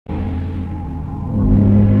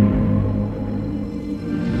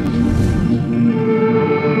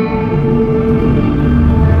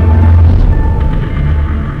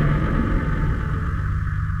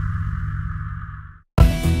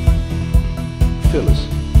fearless,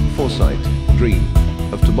 foresight, dream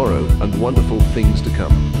of tomorrow and wonderful things to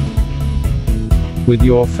come. With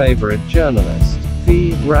your favorite journalist, V.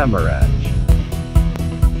 Ramaraj.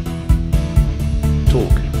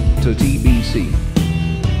 talktotbc.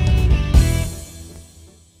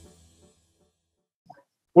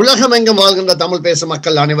 உலகமெங்கும் வாழ்கின்ற தமிழ் பேசும்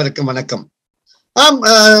மக்கள் அனைவருக்கும் வணக்கம்.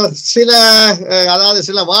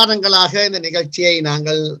 சில வாரங்களாக இந்த நிகழ்ச்சியை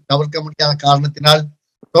நாங்கள் தவிர்க்க முடியாத காரணத்தினால்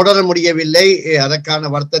தொடர முடியவில்லை. அதற்கான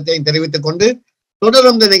வருத்தத்தை தெரிவித்துக் கொண்டு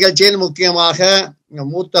தொடரும் இந்த நிகழ்ச்சியில் முக்கியமாக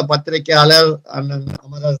மூத்த பத்திரிகையாளர் அண்ணன்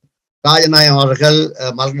அமரர் ராஜநாயகம் அவர்கள்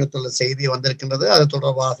மரணத்துள்ள செய்தி வந்திருக்கின்றது. அது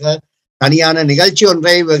தொடர்பாக தனியான நிகழ்ச்சி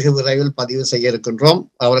ஒன்றை வெகு விரைவில் பதிவு செய்ய இருக்கின்றோம்.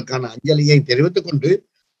 அவருக்கான அஞ்சலியை தெரிவித்துக் கொண்டு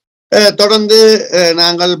தொடர்ந்து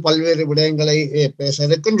நாங்கள் பல்வேறு விடயங்களை பேச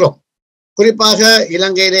இருக்கின்றோம். குறிப்பாக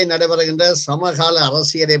இலங்கையிலே நடைபெறுகின்ற சமகால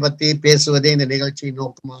அரசியலை பற்றி பேசுவதே இந்த நிகழ்ச்சியின்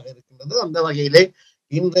நோக்கமாக இருக்கின்றது. அந்த வகையிலே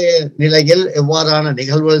இன்றைய நிலையில் எவ்வாறான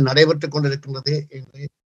நிகழ்வுகள் நடைபெற்றுக் கொண்டிருக்கின்றது என்று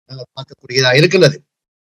நாங்கள் பார்க்கக்கூடியதாக இருக்கின்றது.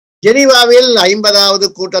 ஜெனீவாவில் 50வது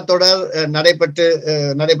கூட்டத்தொடர்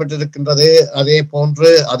நடைபெற்றிருக்கின்றது. அதே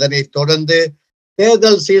போன்று அதனை தொடர்ந்து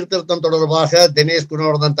தேர்தல் சீர்திருத்தம் தொடர்பாக தினேஷ்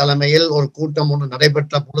குணவர்தன் தலைமையில் ஒரு கூட்டம் ஒன்று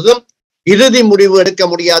நடைபெற்ற பொழுதும் இறுதி முடிவு எடுக்க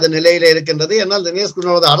முடியாத நிலையில இருக்கின்றது. என்னால் தினேஷ்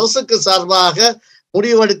குணவர்தன் அரசுக்கு சார்பாக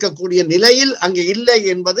முடிவெடுக்கக்கூடிய நிலையில் அங்கு இல்லை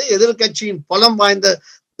என்பது எதிர்கட்சியின் பலம் வாய்ந்த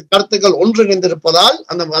கருத்துக்கள் ஒன்றிணைந்திருப்பதால்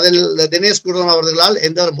அதில் தினேஷ் குணவர்தன் அவர்களால்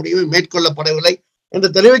எந்த முடிவும் மேற்கொள்ளப்படவில்லை என்று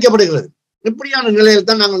தெரிவிக்கப்படுகிறது. இப்படியான நிலையில்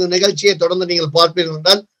தான் நாங்கள் இந்த நிகழ்ச்சியை தொடர்ந்து நீங்கள் பார்ப்பீர்கள்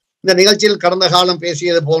என்றால், இந்த நிகழ்ச்சியில் கடந்த காலம்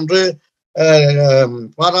பேசியது போன்று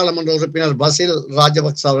பாராளுமன்ற உறுப்பினர் பசில்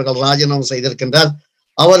ராஜபக்ச அவர்கள் ராஜினாமா செய்திருக்கின்றார்.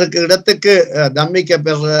 அவருக்கு இடத்துக்கு தம்மிக்க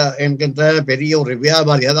பெற என்கின்ற பெரிய ஒரு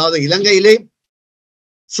வியாபாரி, அதாவது இலங்கையிலே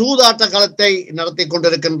சூதாட்ட களத்தை நடத்தி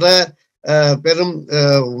கொண்டிருக்கின்ற பெரும்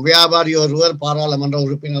வியாபாரி ஒருவர் பாராளுமன்ற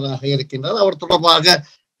உறுப்பினராக இருக்கின்றார். அவர் தொடர்பாக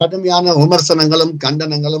கடுமையான விமர்சனங்களும்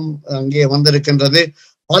கண்டனங்களும் அங்கே வந்திருக்கின்றது.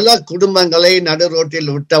 பல குடும்பங்களை நடு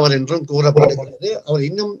ரோட்டில் விட்டவர் என்றும் கூறப்படுகிறது. அவர்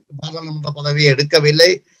இன்னும் பாராளுமன்ற பதவியை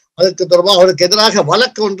எடுக்கவில்லை. அதற்கு தொடர்பாக அவருக்கு எதிராக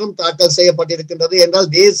வழக்கு ஒன்றும் தாக்கல் செய்யப்பட்டிருக்கின்றது.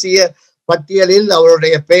 என்றால் தேசிய பட்டியலில்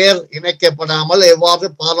அவருடைய பெயர் இணைக்கப்படாமல் எவ்வாறு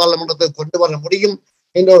பாராளுமன்றத்தில் கொண்டு வர முடியும்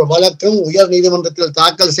என்ற ஒரு வழக்கும் உயர் நீதிமன்றத்தில்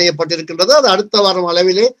தாக்கல் செய்யப்பட்டிருக்கின்றது. அது அடுத்த வாரம்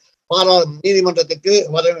அளவிலே நீதிமன்றத்துக்கு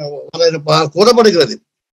வர கூறப்படுகிறது.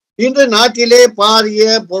 இன்று நாட்டிலே பாரிய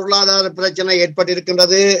பொருளாதார பிரச்சனை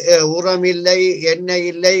ஏற்பட்டிருக்கின்றது. உரம் இல்லை, எண்ணெய்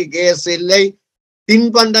இல்லை, கேஸ் இல்லை,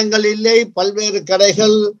 தின்பண்டங்கள் இல்லை, பல்வேறு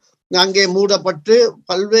கடைகள் அங்கே மூடப்பட்டு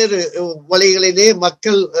பல்வேறு வழிகளிலே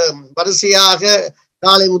மக்கள் வரிசையாக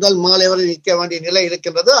காலை முதல் மாலை வரை நிற்க வேண்டிய நிலை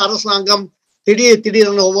இருக்கின்றது. அரசாங்கம்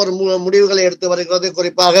திடீரென ஒவ்வொரு முடிவுகளை எடுத்து வருகிறது.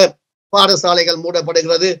 குறிப்பாக பாடசாலைகள்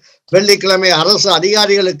மூடப்படுகிறது. வெள்ளிக்கிழமை அரசு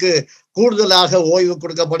அதிகாரிகளுக்கு கூடுதலாக ஓய்வு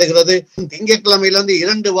கொடுக்கப்படுகிறது. திங்கட்கிழமையிலிருந்து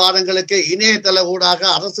 2 வாரங்களுக்கு இணையதள ஊடாக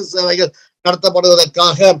அரசு சேவைகள்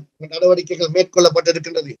நடத்தப்படுவதற்காக நடவடிக்கைகள்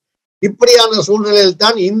மேற்கொள்ளப்பட்டிருக்கின்றது. இப்படியான சூழ்நிலையில்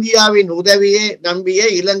தான் இந்தியாவின் உதவியை நம்பியே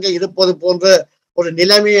இலங்கை இருப்பது போன்ற ஒரு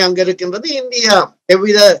நிலைமை அங்கு இருக்கின்றது. இந்தியா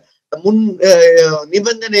எவ்வித முன்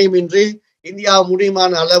நிபந்தனையுமின்றி இந்தியா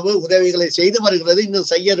முடியுமான அளவு உதவிகளை செய்து வருகிறது,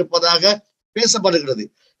 இன்னும் செய்ய இருப்பதாக பேசப்படுகிறது.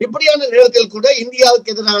 இப்படியான நேரத்தில் கூட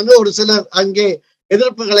இந்தியாவுக்கு எதிரான ஒரு சிலர் அங்கே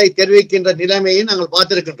எதிர்ப்புகளை தெரிவிக்கின்ற நிலைமையை நாங்கள்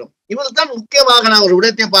பார்த்திருக்கின்றோம். இவர்கள் தான் முக்கியமாக நான் ஒரு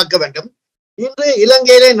விடயத்தை பார்க்க வேண்டும். இன்று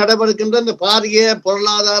இலங்கையிலே நடைபெறுகின்ற இந்த பாரிய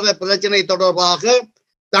பொருளாதார பிரச்சனை தொடர்பாக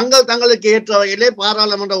தங்களுக்கு ஏற்ற வகையிலே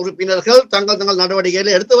பாராளுமன்ற உறுப்பினர்கள் தங்கள்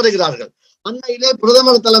நடவடிக்கைகளை எடுத்து வருகிறார்கள். அண்மையிலே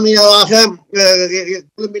பிரதமர் தலைமையாக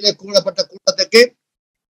கொழும்பிலே கூடப்பட்ட கூட்டத்துக்கு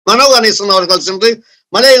மனோ கணேசன் அவர்கள் சென்று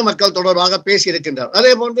மலையக மக்கள் தொடர்பாக பேசியிருக்கின்றார்.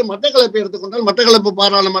 அதே போன்று மட்டக்களப்பை எடுத்துக்கொண்டால் மட்டக்களப்பு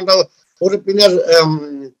பாராளுமன்ற உறுப்பினர்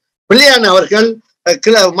பிள்ளையான் அவர்கள்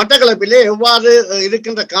மட்டக்களப்பிலே எவ்வாறு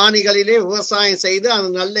இருக்கின்ற காணிகளிலே விவசாயம் செய்து அது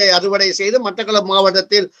நல்ல அறுவடை செய்து மட்டக்களப்பு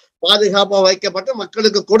மாவட்டத்தில் பாதுகாப்பாக வைக்கப்பட்டு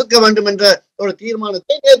மக்களுக்கு கொடுக்க வேண்டும் என்ற ஒரு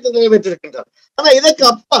தீர்மானத்தை நேற்று நிறைவேற்றிருக்கின்றார். ஆனால் இதற்கு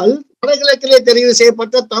அப்பால் வடகிழக்கிலே தெரிவு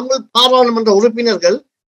செய்யப்பட்ட தமிழ் பாராளுமன்ற உறுப்பினர்கள்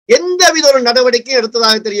எந்தவித ஒரு நடவடிக்கையும்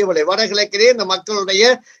எடுத்ததாக தெரியவில்லை. வடகிழக்கிலே இந்த மக்களுடைய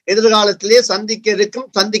எதிர்காலத்திலே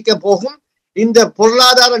சந்திக்க போகும் இந்த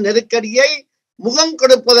பொருளாதார நெருக்கடியை முகம்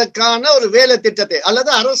கொடுப்பதற்கான ஒரு வேலை திட்டத்தை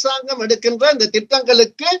அல்லது அரசாங்கம் எடுக்கின்ற இந்த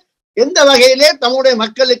திட்டங்களுக்கு எந்த வகையிலே தம்முடைய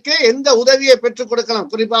மக்களுக்கு எந்த உதவியை பெற்றுக் கொடுக்கலாம்.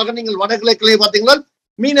 குறிப்பாக நீங்கள் வடகிழக்கிலே பார்த்தீங்கன்னா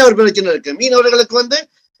மீனவர் பிரச்சனை இருக்கு. மீனவர்களுக்கு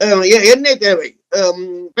எண்ணெய் தேவை,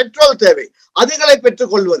 பெட்ரோல் தேவை, அதுகளை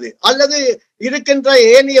பெற்றுக் கொள்வது அல்லது இருக்கின்ற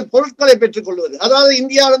ஏனைய பொருட்களை பெற்றுக் கொள்வது, அதாவது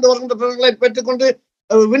இந்தியாவிலிருந்து வருகின்ற பொருட்களை பெற்றுக்கொண்டு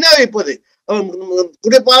விநியோகிப்பது.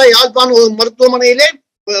 குறிப்பாக யாழ்ப்பாணம் மருத்துவமனையிலே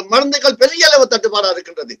மருந்துகள் பெரிய அளவு தட்டுப்பாடாக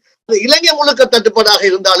இருக்கின்றது. இலங்கை முழுக்க தட்டுப்பாடாக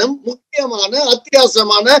இருந்தாலும் முக்கியமான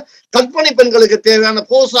அத்தியாவசியமான கர்ப்பிணி பெண்களுக்கு தேவையான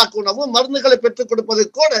போசாக்கு உணவு மருந்துகளை பெற்றுக் கொடுப்பது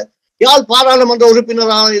கூட யாழ் பாராளுமன்ற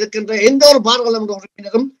உறுப்பினராக இருக்கின்ற எந்த ஒரு பாராளுமன்ற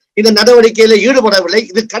உறுப்பினரும் இந்த நடவடிக்கையில ஈடுபடவில்லை.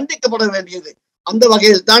 இது கண்டிக்கப்பட வேண்டியது. அந்த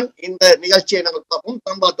வகையில் தான் இந்த நிகழ்ச்சியை நாங்கள் பார்ப்போம்.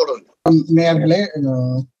 பண்பாட்டோடு நேயர்களே,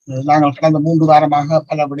 நாங்கள் கடந்த 3 வாரமாக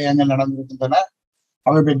பல விடயங்கள் நடந்திருக்கின்றன.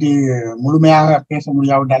 அவை பற்றி முழுமையாக பேச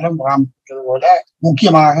முடியாவிட்டாலும் போல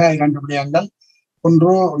முக்கியமாக 2 விடயங்கள்.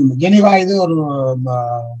 ஒன்று, ஜெனிவா இது ஒரு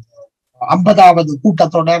 50வது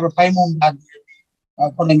கூட்டத்தொடர் 13ஆம் தேதி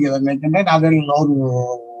தொடங்கியது நினைக்கின்றேன். அதில்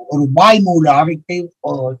ஒரு வாய்மூல அறிக்கை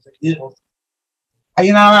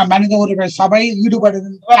ஐநா மனித உரிமை சபை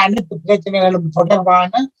ஈடுபடுகின்ற அனைத்து பிரச்சனைகளும்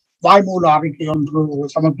தொடர்பான வாய்மூல அறிக்கை ஒன்று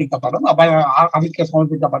சமர்ப்பிக்கப்படும். அறிக்கை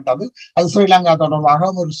சமர்ப்பிக்கப்பட்டது. அது ஸ்ரீலங்கா தொடர்பாக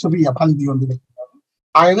ஒரு சிறிய பந்தி ஒன்று இருக்கின்றது.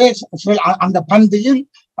 ஆகவே அந்த பந்தியில்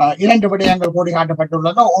 2 விடயங்கள் கோடி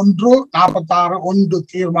காட்டப்பட்டுள்ளன. ஒன்று, 46(1)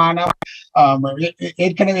 தீர்மானம்,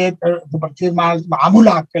 ஏற்கனவே தீர்மானம்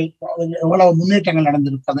அமுலாக்கல் எவ்வளவு முன்னேற்றங்கள்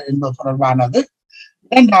நடந்திருக்கிறது என்பது தொடர்பானது.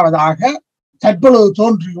 இரண்டாவதாக, தற்பொழுது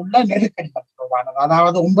தோன்றியுள்ள நெருக்கடி தொடர்பானது.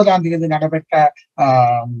 அதாவது 9ஆம் தேதி நடைபெற்ற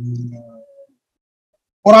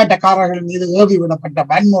போராட்டக்காரர்கள் மீது ஏவி விடப்பட்ட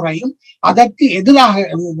வன்முறையும் அதற்கு எதிராக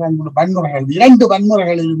வன்முறைகள், 2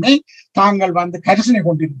 வன்முறைகளிலுமே தாங்கள் கரிசனை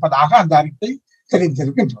கொண்டிருப்பதாக அந்த அறிக்கை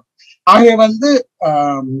தெரிவித்திருக்கின்றோம். ஆகவே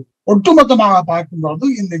ஒட்டுமொத்தமாக பார்க்கும்போது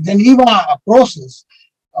இந்த ஜெனீவா ப்ரோசஸ்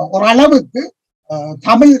ஓரளவுக்கு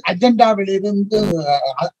தமிழ் அஜெண்டாவில் இருந்து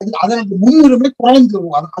அதற்கு முன்னுரிமை குறைந்து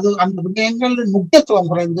அது அந்த விடயங்களின் முக்கியத்துவம்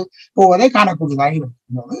குறைந்து போவதை காணக்கூடியதாக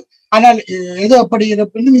இருக்கின்றது. ஆனால் எது எப்படி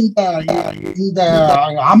இருப்பினும் இந்த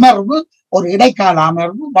அமர்வு ஒரு இடைக்கால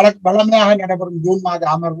அமர்வு, வளமையாக நடைபெறும் ஜூன் மாத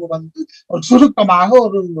அமர்வு ஒரு சுருக்கமாக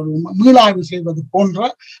ஒரு மீளாய்வு செய்வது போன்ற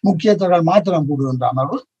முக்கியத்துவங்கள் மாத்திரம் கூடுகின்ற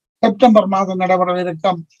அமர்வு. செப்டம்பர் மாதம்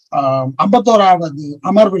நடைபெறவிருக்கும் 51வது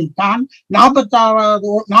அமர்வில் தான்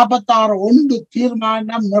 46(1)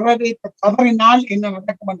 தீர்மானம் நிறைவேற்ற தவறினால் என்ன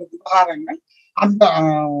நடக்கும் என்ற விவகாரங்கள்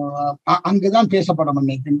அங்குதான் பேசப்படும்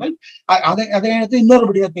நினைக்கின்றேன். அதே நேரத்தில் இன்னொரு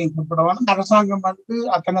விடயத்தை குறிப்பிடவும், அரசாங்கம்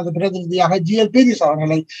தனது பிரதிநிதியாக GL பீரிஸ்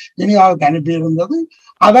அவர்களை ஜெனீவாவுக்கு அனுப்பியிருந்தது.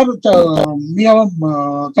 அவர் மிகவும்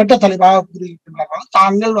திட்ட தெளிவாக கூறியிருக்கின்றார்கள்,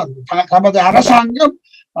 தாங்கள் தமது அரசாங்கம்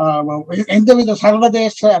எந்தவித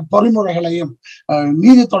சர்வதேச பொறிமுறைகளையும்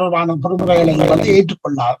நீதி தொடர்பான பொறிமுறைகளையும்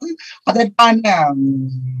ஏற்றுக்கொள்ளாது. அதற்கான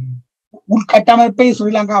உள்கட்டமைப்பை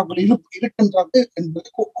ஸ்ரீலங்காவுக்குள் இருக்கின்றது என்பது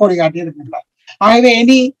கோடி காட்டியிருக்கின்றார். ஆகவே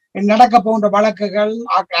இனி நடக்க போன்ற வழக்குகள்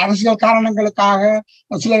அரசியல் காரணங்களுக்காக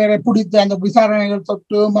சிலரை பிடித்து அந்த விசாரணைகள்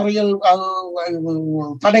தொட்டு மறியல்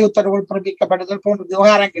தடை உத்தரவுகள் பிறப்பிக்கப்படுதல் போன்ற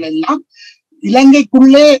விவகாரங்கள் எல்லாம்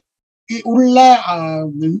இலங்கைக்குள்ளே உள்ள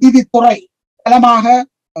நீதித்துறை பலமாக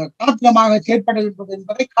காத்திரமாக செயற்படுகின்றது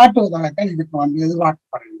என்பதை காட்டுவதாகத்தான் இதுக்கு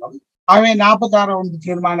எதிர்பார்க்கப்படுகின்றது. ஆகவே 46(1)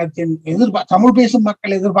 தீர்மானத்தின் தமிழ் பேசும்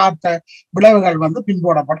மக்கள் எதிர்பார்த்த விளைவுகள்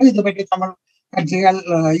பின்போடப்படும். இது பற்றி தமிழ் கட்சிகள்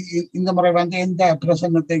இந்த முறை எந்த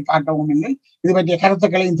பிரசன்னத்தை காட்டவும் இல்லை. இது பற்றிய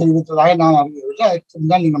கருத்துக்களையும் தெரிவித்ததாக நான் அறியவில்லை.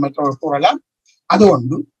 அதற்கு நீங்க மற்றவர்கள் கூறலாம். அது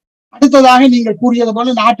ஒன்று. அடுத்ததாக நீங்கள் கூறியது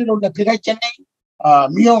போல நாட்டில் உள்ள பிரச்சனை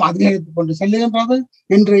மிகவும் அதிகரித்துக் கொண்டு செல்லுகின்றது.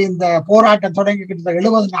 இன்று இந்த போராட்டம் தொடங்கி கிட்ட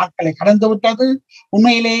 70 நாட்களை கடந்து விட்டது.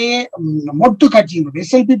 உண்மையிலேயே மொட்டு கட்சியினர்,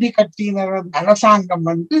 SLPP கட்சியினர் அரசாங்கம்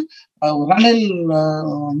ரணில்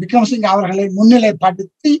விக்ரமசிங்க அவர்களை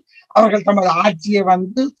முன்னிலைப்படுத்தி அவர்கள் தமது ஆட்சியை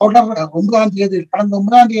தொடர் 9ஆம் தேதி கடந்த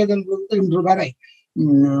 9ஆம் தேதியிலிருந்து இன்று வரை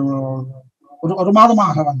ஒரு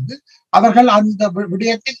மாதமாக அவர்கள் அந்த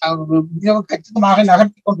விடயத்தை மிகவும் கச்சிதமாக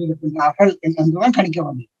நகர்த்தி கொண்டிருக்கின்றார்கள் என்றுதான் கணிக்க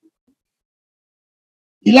வேண்டும்.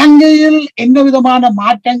 இலங்கையில் எந்த விதமான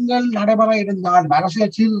மாற்றங்கள் நடைபெற இருந்தாலும்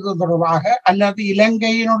அரசியல் சீர்திருத்தம் தொடர்பாக அல்லது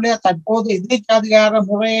இலங்கையினுடைய தற்போது எதிர்காதிகார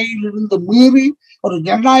முறையில் இருந்து மீறி ஒரு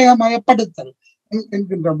ஜனநாயக மயப்படுத்தல்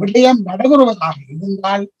என்கின்ற விடயம் நடைபெறுவதாக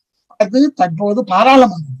இருந்தால் அது தற்போது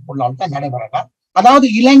பாராளுமன்றத்துக்குள்ளால் தான் நடைபெறலாம். அதாவது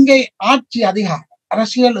இலங்கை ஆட்சி அதிகாரம்,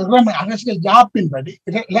 அரசியல் ஜாப்பின்படி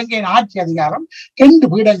இலங்கையின் ஆட்சி அதிகாரம் 2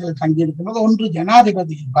 பீடங்களில் தங்கியிருக்கிறது. ஒன்று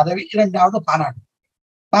ஜனாதிபதியின் பதவி, 2வது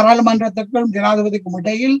பாராளுமன்றத்திற்கும் ஜனாதிபதிக்கும்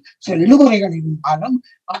இடையில் சில இழுமுறைகள் இருந்தாலும்,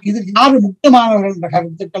 இதில் யாரு முக்கியமானவர்கள் என்ற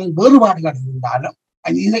கருத்துக்களில் வேறுபாடுகள் இருந்தாலும்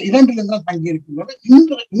இரண்டிலிருந்து தங்கியிருக்கின்றது.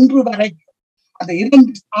 இன்று வரைக்கும் அந்த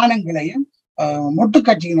 2 ஸ்தானங்களையும் மொட்டு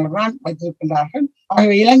கட்சியினர் தான் வைத்திருக்கின்றார்கள்.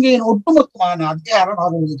 ஆகவே இலங்கையின் ஒட்டுமொத்தமான அதிகாரம்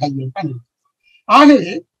அவர்களது கையில் தான் இருக்கு.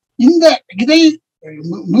 ஆகவே இதை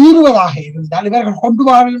மீறுவதாக இருந்தால் இவர்கள் கொண்டு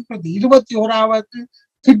வருகின்றது 21வது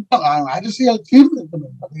திட்டம், அரசியல் சீர்திருத்தம்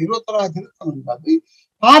என்பது 21வது திருத்தம் என்பது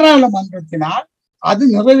பாராளுமன்றத்தினால் அது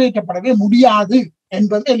நிறைவேற்றப்படவே முடியாது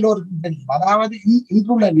என்பது எல்லோருக்கும் தெரியும். அதாவது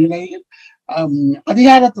இன்றுள்ள நிலையில்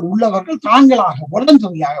அதிகாரத்தில் உள்ளவர்கள் தாங்களாக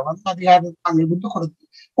உடன்துறையாக அதிகாரத்தை தாங்கள் விட்டுக் கொடுத்து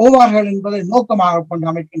போவார்கள் என்பதை நோக்கமாக கொண்டு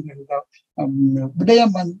அமைக்கின்ற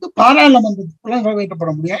விடயம் பாராளுமன்றத்துக்குள்ள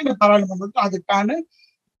நிறைவேற்றப்பட முடியாது. இந்த பாராளுமன்றத்தில் அதுக்கான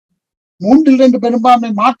 3/2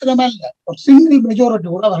 பெரும்பான்மை மாத்திரமல்ல, ஒரு சிங்கிள் மெஜாரிட்டி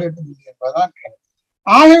கூட அவர்கள் என்பதுதான்.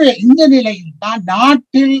 ஆகவே இந்த நிலையில் தான்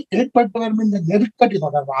நாட்டில் ஏற்பட்டு வரும் இந்த நெருக்கடி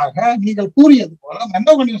தொடர்பாக நீங்கள் கூறியது போல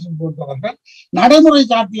மண்டோகணியசன் போன்றவர்கள் நடைமுறை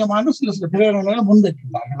சாத்தியமான சில பிரேரணைகளை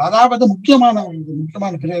முன்வைக்கின்றார்கள். அதாவது முக்கியமான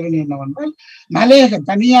பிரேரணை என்னவென்றால் மலையக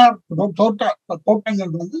தனியார்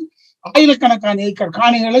தோட்டங்கள் ஆயிரக்கணக்கான ஏக்கர்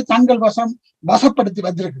காணிகளை தங்கள் வசப்படுத்தி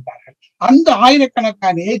வந்திருக்கிறார்கள். அந்த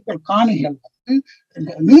ஆயிரக்கணக்கான ஏக்கர் காணிகள்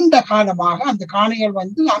நீண்ட காலமாக அந்த காணிகள்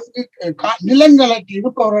அங்கு நிலங்களுக்கு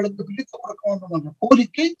இருப்பவர்களுக்கு பிரித்து கொடுக்க வேண்டும் என்ற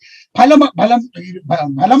கோரிக்கை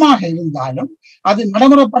பலமாக இருந்தாலும் அது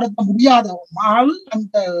நடைமுறைப்படுத்த முடியாத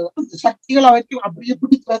அந்த சக்திகள் அவற்றை அப்படியே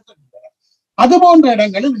பிடித்து வைத்திருக்கின்றன. அது போன்ற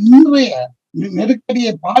இடங்களில் இன்றைய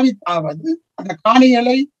நெருக்கடியை பாதித்தாவது அந்த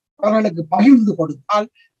காணிகளை அவர்களுக்கு பகிர்ந்து கொடுத்தால்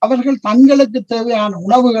அவர்கள் தங்களுக்கு தேவையான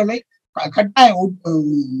உணவுகளை கட்டாயம்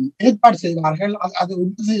ஏற்பாடு செய்வார்கள். அது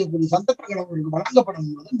உறுதி செய்யக்கூடிய சந்தர்ப்பங்கள் அவர்களுக்கு வழங்கப்படும்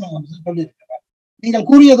என்பது சொல்லியிருக்கிறார். நீங்கள்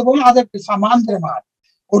கூறியது போல அதற்கு சமாந்திரமான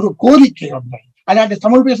ஒரு கோரிக்கை ஒன்றை அதாவது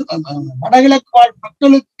தமிழ் பேச வடகிழக்கு வாழ்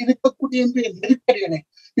மக்களுக்கு இருக்கக்கூடிய நெருக்கடிகளை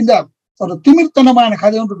இந்த ஒரு திமிர்த்தனமான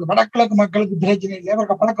கதை ஒன்று வடகிழக்கு மக்களுக்கு பிரச்சனை இல்லை,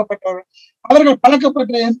 அவர்கள்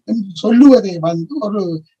பழக்கப்பட்ட என்று சொல்லுவதை ஒரு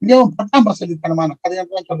மிகவும் பட்டாம் பசலித்தனமான கதை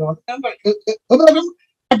என்று சொல்லுவார்கள்.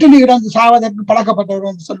 பட்டினி கிடந்து சாவதற்கு பழக்கப்பட்டவர்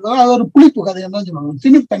என்று சொல்லுவார். அது ஒரு புளிப்பு கதை என்று சொல்லுவாங்க,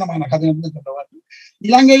 திமிர்த்தனமான கதை என்று சொல்லுவார்கள்.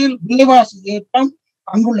 இலங்கையில் விலைவாசி ஏற்றம்,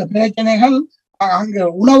 அங்குள்ள பிரச்சனைகள், அங்கு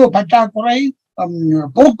உணவு பற்றாக்குறை,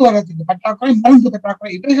 போக்குவரத்துக்கு பற்றாக்குறை, மருந்து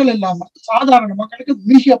பற்றாக்குறை, இவைகள் எல்லாம் சாதாரண மக்களுக்கு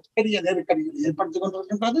மிக பெரிய நெருக்கடிகளை ஏற்படுத்திக்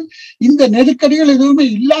கொண்டிருக்கின்றது. இந்த நெருக்கடிகள் எதுவுமே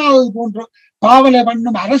இல்லாதது போன்ற பாவலை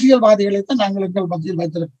பண்ணும் அரசியல்வாதிகளைத்தான் நாங்கள் எங்கள் மத்தியில்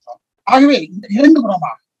வைத்திருக்கிறோம். ஆகவே இந்த இரண்டு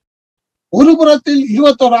புறமாக ஒரு புறத்தில்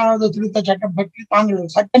 21வது திருத்த சட்டம் பற்றி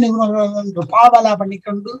தாங்கள் சட்ட நிபுணர்கள் என்று பாவலா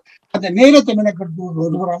பண்ணிக்கொண்டு அந்த நேரத்தை மெனக்கெடுத்து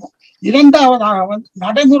ஒரு புறமும், இரண்டாவதாக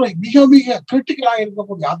நடைமுறை மிக மிக கிரிட்டிக்கலாக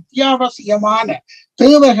இருக்கக்கூடிய அத்தியாவசியமான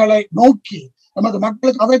தேவைகளை நோக்கி நமது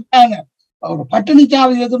மக்களுக்கு அதற்கான ஒரு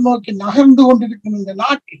பட்டினிக்காவை எதிர்நோக்கி நகர்ந்து கொண்டிருக்கும் இந்த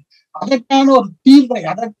நாட்டில் அதற்கான ஒரு தீர்வை,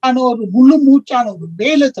 அதற்கான ஒரு முழு மூச்சான ஒரு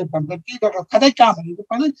வேலை திட்டம் பற்றி இவர்கள் கதைக்காமல்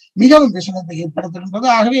இருப்பது மிகவும் விஷமத்தை ஏற்படுத்துகின்றது.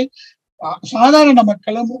 ஆகவே சாதாரண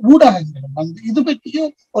மக்களும் ஊடகங்களும் இது பற்றிய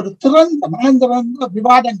ஒரு மனம் திறந்த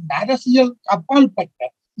விவாதங்கள், அரசியல் அப்பாற்பட்ட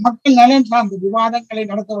மக்கள் நலன் சார்ந்த விவாதங்களை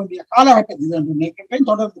நடத்த வேண்டிய காலகட்டம் இது என்று நினைக்கின்றேன்.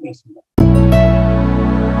 தொடர்ந்து பேசுகிறேன்.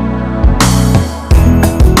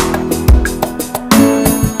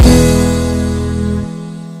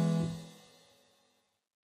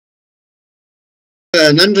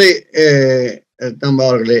 நன்றி தம்பா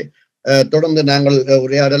அவர்களே. தொடர்ந்து நாங்கள்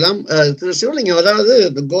உரையாடலாம். திரு சிவலிங்கம்,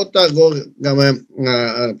 அதாவது கோத்தா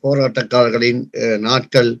போராட்டக்காரர்களின்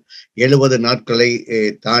நாட்கள் 70 நாட்களை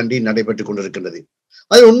தாண்டி நடைபெற்றுக் கொண்டிருக்கின்றது.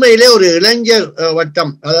 அது உண்மையிலே ஒரு இளைஞர்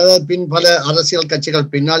வட்டம், அதாவது பல அரசியல்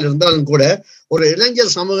கட்சிகள் பின்னால் இருந்தாலும் கூட ஒரு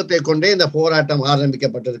இளைஞர் சமூகத்தை கொண்டே இந்த போராட்டம்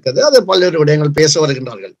ஆரம்பிக்கப்பட்டிருக்கிறது. அது பல்வேறு விடயங்கள் பேச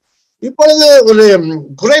வருகின்றார்கள். இப்பொழுது ஒரு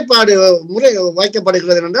குறைபாடு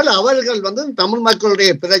வைக்கப்படுகிறது என்றால் அவர்கள் தமிழ்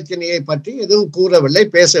மக்களுடைய பிரச்சனையை பற்றி எதுவும் கூறவில்லை,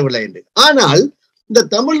 பேசவில்லை என்று. ஆனால் இந்த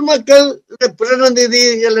தமிழ் மக்கள்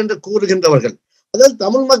பிரதிநிதிகள் என்று கூறுகின்றவர்கள், அதாவது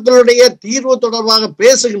தமிழ் மக்களுடைய தீர்வு தொடர்பாக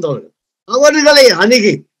பேசுகின்றவர்கள், அவர்களை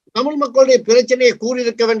அணுகி தமிழ் மக்களுடைய பிரச்சனையை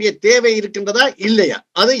கூறியிருக்க வேண்டிய தேவை இருக்கின்றதா இல்லையா?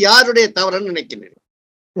 அது யாருடைய தவறுன்னு நினைக்கிறேன்.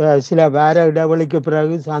 சில வார இடைவெளிக்கு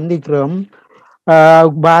பிறகு சந்திக்கிறோம்.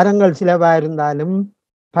 வாரங்கள் சிலவா இருந்தாலும்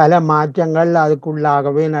பல மாற்றங்கள்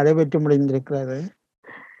அதுக்குள்ளாகவே நடைபெற்று முடிந்திருக்கிறது.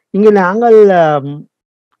 இங்கு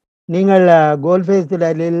நீங்கள்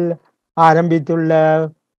கோல்ஃபேஸ்டிவலில் ஆரம்பித்துள்ள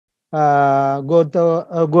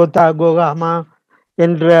கோத்தா கோகாமா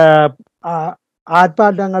என்ற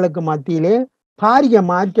ஆர்ப்பாட்டங்களுக்கு மத்தியிலே பாரிய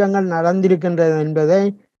மாற்றங்கள் நடந்திருக்கின்றது என்பதை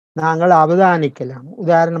நாங்கள் அவதானிக்கலாம்.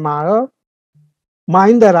 உதாரணமாக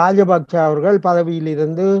மஹிந்த ராஜபக்ச அவர்கள்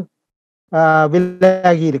பதவியிலிருந்து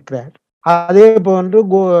விலகி இருக்கிறார். அதே போன்று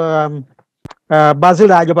பசு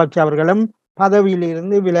ராஜபக்ச அவர்களும் பதவியில்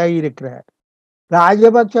இருந்து விலகி இருக்கிறார்.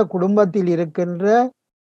 ராஜபக்ச குடும்பத்தில் இருக்கின்ற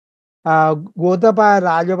கோத்தபாய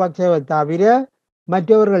ராஜபக்சவை தவிர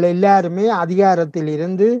மற்றவர்கள் எல்லாருமே அதிகாரத்தில்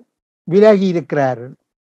இருந்து விலகி இருக்கிறார்கள்.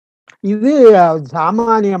 இது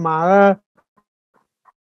சாமானியமாக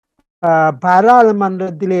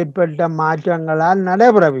பாராளுமன்றத்தில் ஏற்பட்ட மாற்றங்களால்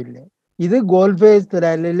நடைபெறவில்லை. இது கோல்ஃபேஸ்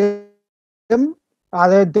திரளிலும்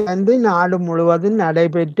அதை தொடர்ந்து நாடு முழுவதும்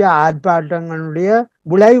நடைபெற்ற ஆர்ப்பாட்டங்களுடைய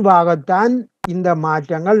விளைவாகத்தான் இந்த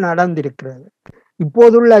மாற்றங்கள் நடந்திருக்கிறது.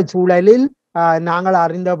 இப்போதுள்ள சூழலில் நாங்கள்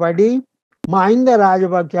அறிந்தபடி மஹிந்த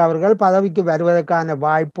ராஜபக்ச அவர்கள் பதவிக்கு வருவதற்கான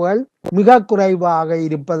வாய்ப்புகள் மிக குறைவாக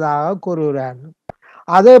இருப்பதாக கூறுகிறார்கள்.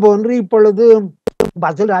 அதே போன்று இப்பொழுது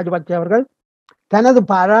பசில் ராஜபக்ச அவர்கள் தனது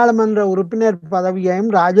பாராளுமன்ற உறுப்பினர்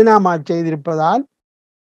பதவியையும் ராஜினாமா செய்திருப்பதால்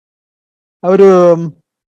ஒரு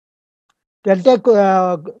இரட்டை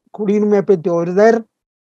குடியுரிமை பெற்ற ஒருவர்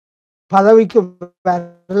பதவிக்கு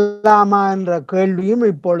வரலாமா என்ற கேள்வியும்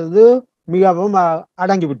இப்பொழுது மிகவும்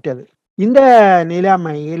அடங்கிவிட்டது. இந்த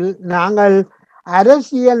நிலைமையில் நாங்கள்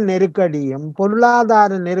அரசியல் நெருக்கடியும்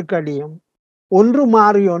பொருளாதார நெருக்கடியும் ஒன்று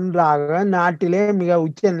மாறி ஒன்றாக நாட்டிலே மிக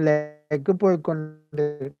உச்ச நிலைக்கு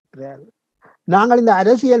போய்கொண்டிருக்கிறார். நாங்கள் இந்த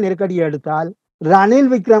அரசியல் நெருக்கடியை எடுத்தால் ரணில்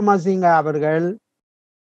விக்ரமசிங்க அவர்கள்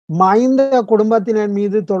மஹிந்த குடும்பத்தினர்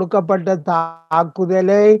மீது தொடுக்கப்பட்ட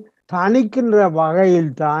தாக்குதலை தணிக்கின்ற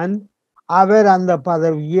வகையில்தான் அவர் அந்த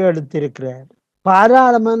பதவியை எடுத்திருக்கிறார்.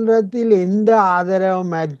 பாராளுமன்றத்தில் எந்த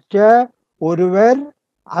ஆதரவுமற்ற ஒருவர்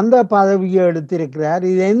அந்த பதவியை எடுத்திருக்கிறார்.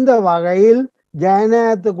 இது எந்த வகையில்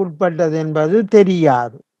ஜனநாயகத்துக்கு உட்பட்டது என்பது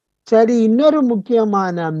தெரியாது. சரி, இன்னொரு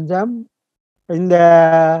முக்கியமான அம்சம் இந்த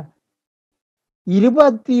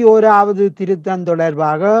 21வது திருத்தம்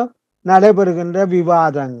தொடர்பாக நடைபெறுகின்ற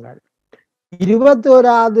விவாதங்கள்.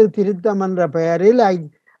 21வது திருத்தம் என்ற பெயரில்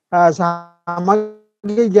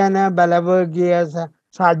சமகி ஜன பலவகிய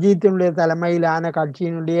சஜித்தினுடைய தலைமையிலான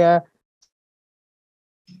கட்சியினுடைய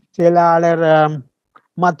செயலாளர்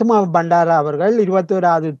மத்தும பண்டாரா அவர்கள்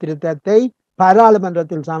 21வது திருத்தத்தை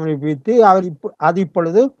பாராளுமன்றத்தில் சமர்ப்பித்து அது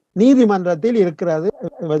இப்பொழுது நீதிமன்றத்தில் இருக்கிறது.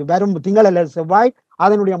 வரும் திங்கள செவ்வாய்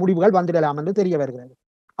அதனுடைய முடிவுகள் வந்துடலாம் என்று தெரிய வருகிறது.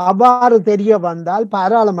 அவ்வாறு தெரிய வந்தால்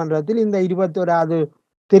பாராளுமன்றத்தில் இந்த 21வது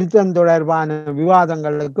திருத்தம் தொடர்பான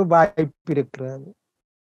விவாதங்களுக்கு வாய்ப்பு இருக்கிறது.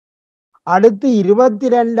 அடுத்து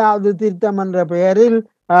 22வது திருத்தம் என்ற பெயரில்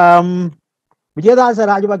விஜயதாச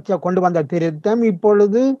ராஜபக்ச கொண்டு வந்த திருத்தம்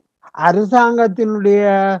இப்பொழுது அரசாங்கத்தினுடைய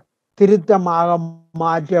திருத்தமாக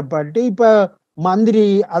மாற்றப்பட்டு இப்ப மந்திரி,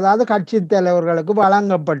 அதாவது கட்சி தலைவர்களுக்கு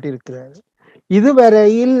வழங்கப்பட்டிருக்கிறது.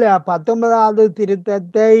 இதுவரையில் 19வது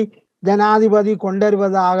திருத்தத்தை ஜனாதிபதி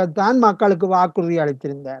கொண்டுவருவதாகத்தான் மக்களுக்கு வாக்குறுதி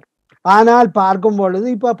அளித்திருந்தார். ஆனால் பார்க்கும் பொழுது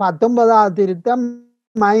இப்ப 19வது திருத்தம்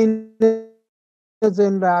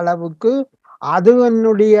என்ற அளவுக்கு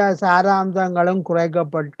அதனுடைய சாராம்சங்களும்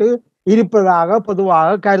குறைக்கப்பட்டு இருப்பதாக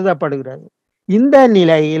பொதுவாக கருதப்படுகிறது. இந்த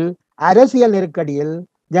நிலையில் அரசியல் நெருக்கடியில்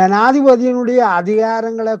ஜனாதிபதியினுடைய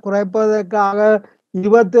அதிகாரங்களை குறைப்பதற்காக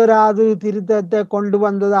 21வது திருத்தத்தை கொண்டு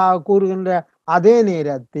வந்ததாக கூறுகின்ற அதே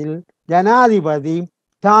நேரத்தில் ஜனாதிபதி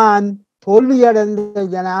தான் தோல்வியடைந்த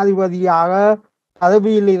ஜனாதிபதியாக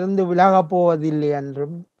பதவியில் இருந்து விலகப் போவதில்லை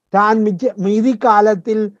என்றும், தான் மீதி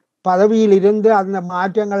காலத்தில் பதவியில் இருந்து அந்த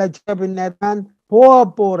மாற்றங்களை பின்னர் தான் போக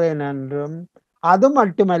போறேன் என்றும், அது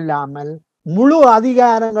மட்டுமல்லாமல் முழு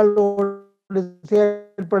அதிகாரங்களோடு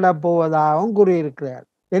செயல்பட போவதாகவும் கூறியிருக்கிறார்.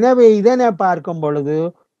 எனவே இதனை பார்க்கும் பொழுது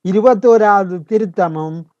 21வது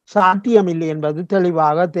திருத்தமும் சாத்தியமில்லை என்பது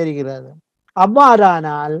தெளிவாக தெரிகிறது.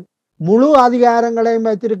 அவ்வாறானால் முழு அதிகாரங்களையும்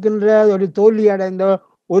வைத்திருக்கின்ற ஒரு தோல்வியடைந்த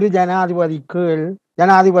ஒரு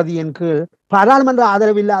ஜனாதிபதியின் கீழ் பாராளுமன்ற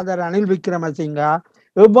ஆதரவில்லாத ரணில் விக்ரமசிங்க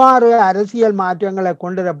எவ்வாறு அரசியல் மாற்றங்களை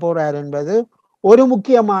கொண்டு வர போறார் என்பது ஒரு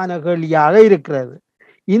முக்கியமான கேள்வியாக இருக்கிறது.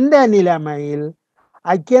 இந்த நிலைமையில்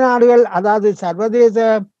ஐக்கிய நாடுகள், அதாவது சர்வதேச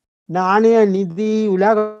நாணய நிதி,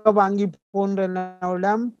 உலக வங்கி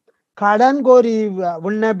போன்றவற்றிடம் கடன் கோரி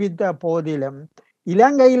விண்ணப்பித்த போதிலும்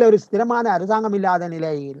இலங்கையில் ஒரு ஸ்திரமான அரசாங்கம் இல்லாத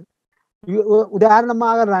நிலையில்,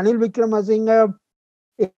 உதாரணமாக ரணில் விக்ரமசிங்க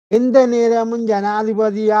எந்த நேரமும்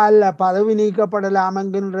ஜனாதிபதியால் பதவி நீக்கப்படலாம்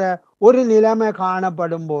என்கின்ற ஒரு நிலைமை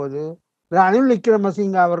காணப்படும் போது ரணில்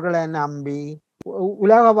விக்ரமசிங்க அவர்களை நம்பி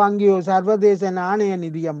உலக வங்கியோ சர்வதேச நாணய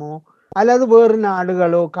நிதியமோ அல்லது வேறு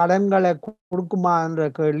நாடுகளோ கடன்களை கொடுக்குமா என்ற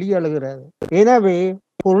கேள்வி எழுகிறது. எனவே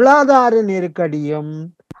பொருளாதார நெருக்கடியும்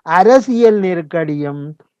அரசியல் நெருக்கடியும்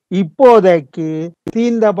இப்போதைக்கு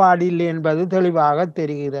தீர்ந்தபாடில்லை என்பது தெளிவாக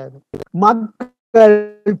தெரிகிறது. மக்கள்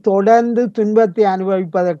தொடர்ந்து துன்பத்தை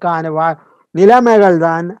அனுபவிப்பதற்கான நிலைமைகள்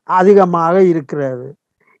தான் அதிகமாக இருக்கிறது.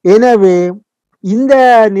 எனவே இந்த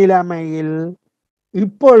நிலைமையில்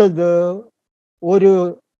இப்பொழுது ஒரு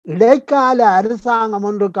இடைக்கால அரசாங்கம்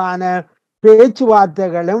ஒன்றுக்கான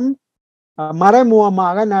பேச்சுவார்த்தைகளும்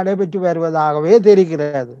மறைமுகமாக நடைபெற்று வருவதாகவே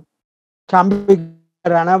தெரிகிறது.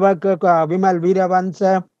 ரணவக்க, விமல் வீரவன்ச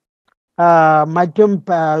மற்றும்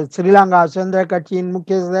ஸ்ரீலங்கா சுதந்திர கட்சியின்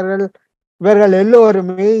முக்கியஸ்தர்கள் இவர்கள்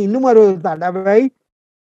எல்லோருமே இன்னும் ஒரு தடவை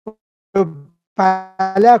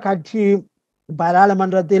பல கட்சி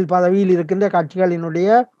பாராளுமன்றத்தில் பதவியில் இருக்கின்ற கட்சிகளினுடைய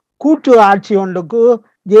கூட்டு ஆட்சி ஒன்றுக்கு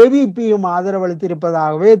ஜேவிபியும்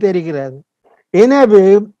ஆதரவளித்திருப்பதாகவே தெரிகிறது. எனவே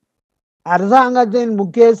அரசாங்கத்தின்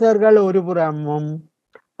முக்கியஸ்தர்கள் ஒரு புறமும்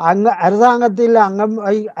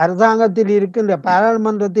அரசாங்கத்தில் இருக்கின்ற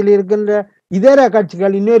பாராளுமன்றத்தில் இருக்கின்ற இதர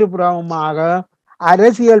கட்சிகள் இன்னொரு புறமுமாக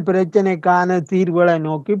அரசியல் பிரச்சனைக்கான தீர்வுகளை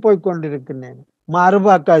நோக்கி போய்கொண்டிருக்கின்றன.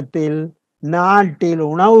 மறுபக்கத்தில் நாட்டில்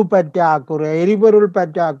உணவு பற்றாக்குறை, எரிபொருள்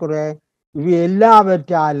பற்றாக்குறை, இவை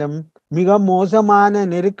எல்லாவற்றாலும் மிக மோசமான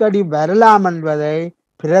நெருக்கடி வரலாம் என்பதை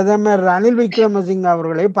பிரதமர் ரணில் விக்ரமசிங்க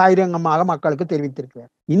அவர்களை பகிரங்கமாக மக்களுக்கு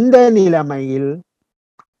தெரிவித்திருக்கிறார். இந்த நிலைமையில்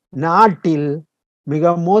நாட்டில்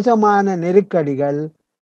மிக மோசமான நெருக்கடிகள்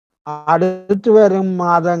அடுத்து வரும்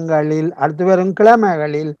மாதங்களில், அடுத்து வரும்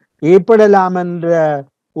கிழமைகளில் ஏற்படலாம் என்ற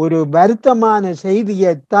ஒரு வருத்தமான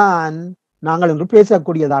செய்தியைத்தான் நாங்கள் இன்று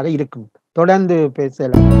பேசக்கூடியதாக இருக்கும். தொடர்ந்து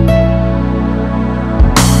பேசலாம்.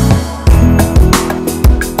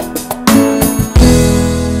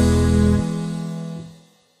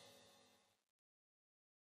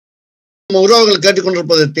 உறவுகள்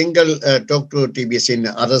கேட்டுக்கொண்டிருப்பது திங்கள் talktotbc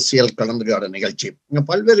அரசியல் கலந்துரையாடல் நிகழ்ச்சி.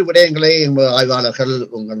 பல்வேறு விடயங்களை ஆய்வாளர்கள்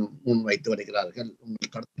உங்கள் முன் வைத்து வருகிறார்கள்.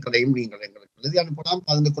 உங்கள் கருத்துக்களையும் நீங்கள் எங்களுக்கு எழுதி அனுப்பலாம்,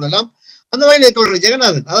 பகிர்ந்து கொள்ளலாம். அந்த வகையில்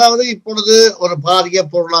ஜெகநாதன், அதாவது இப்பொழுது ஒரு பாரிய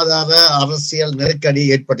பொருளாதார அரசியல் நெருக்கடி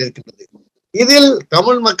ஏற்பட்டிருக்கின்றது. இதில்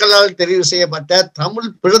தமிழ் மக்களால் தெரிவு செய்யப்பட்ட தமிழ்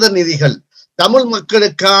பிரதிநிதிகள் தமிழ்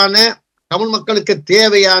மக்களுக்கு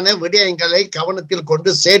தேவையான விடயங்களை கவனத்தில் கொண்டு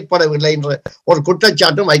செயற்படவில்லை என்ற ஒரு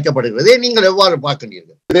குற்றச்சாட்டும் வைக்கப்படுகிறது. நீங்கள் எவ்வாறு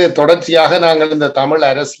பார்க்கிறீர்கள்? இது தொடர்ச்சியாக நாங்கள் இந்த தமிழ்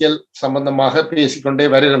அரசியல் சம்பந்தமாக பேசிக்கொண்டே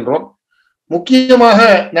வருகின்றோம். முக்கியமாக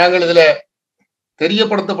நாங்கள் இதுல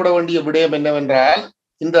தெரியப்படுத்தப்பட வேண்டிய விடயம் என்னவென்றால்,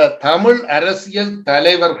 இந்த தமிழ் அரசியல்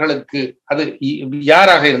தலைவர்களுக்கு, அது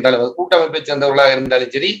யாராக இருந்தாலும், கூட்டமைப்பை சேர்ந்தவர்களாக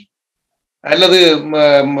இருந்தாலும் சரி, அல்லது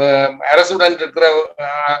அரசுடன்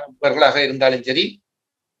இருக்கிறவர்களாக இருந்தாலும் சரி,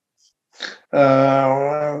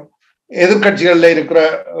 எதிர்கட்சிகள்ல இருக்கிற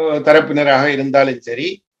தரப்பினராக இருந்தாலும் சரி,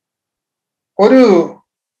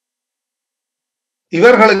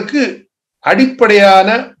 இவர்களுக்கு அடிப்படையான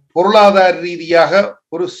பொருளாதார ரீதியாக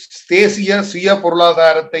ஒரு தேசிய சுய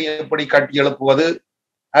பொருளாதாரத்தை எப்படி கட்டி எழுப்புவது,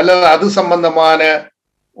 அல்லது அது சம்பந்தமான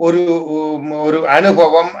ஒரு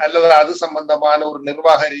அனுபவம், அல்லது அது சம்பந்தமான ஒரு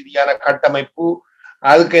நிர்வாக ரீதியான கட்டமைப்பு,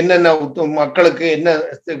 அதுக்கு என்னென்ன மக்களுக்கு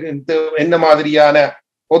என்ன மாதிரியான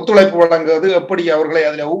ஒத்துழைப்பு வழங்குவது, எப்படி அவர்களை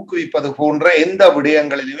அதில் ஊக்குவிப்பது போன்ற எந்த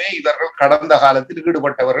விடயங்களிலுமே இவர்கள் கடந்த காலத்தில்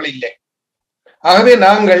ஈடுபட்டவர்கள் இல்லை. ஆகவே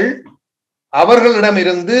நாங்கள்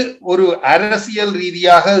அவர்களிடமிருந்து ஒரு அரசியல்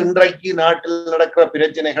ரீதியாக இன்றைக்கு நாட்டில் நடக்கிற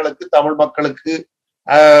பிரச்சனைகளுக்கு, தமிழ் மக்களுக்கு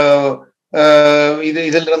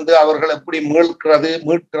இதிலிருந்து அவர்கள் எப்படி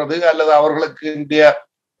மீட்கிறது அல்லது அவர்களுக்கு இந்திய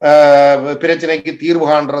பிரச்சனைக்கு தீர்வு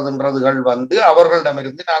காண்றதுன்றதுகள்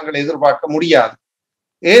அவர்களிடமிருந்து நாங்கள் எதிர்பார்க்க முடியாது.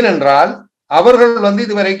 ஏனென்றால் அவர்கள்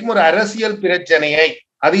இதுவரைக்கும் ஒரு அரசியல் பிரச்சனையை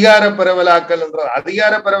அதிகார பரவலாக்கல்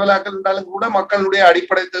என்றாலும் கூட மக்களுடைய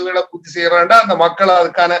அடிப்படை தேவைகளை பூர்த்தி செய்யறாண்டா, அந்த மக்கள்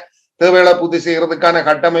அதுக்கான தேவைகளை பூர்த்தி செய்யறதுக்கான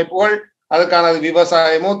கட்டமைப்புகள், அதுக்கான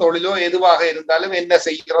விவசாயமோ தொழிலோ எதுவாக இருந்தாலும் என்ன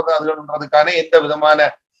செய்கிறது அதுன்றதுக்கான எந்த விதமான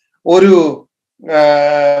ஒரு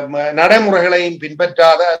நடைமுறைகளையும்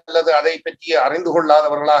பின்பற்றாத அல்லது அதை பற்றி அறிந்து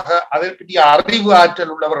கொள்ளாதவர்களாக, அதை பற்றிய அறிவு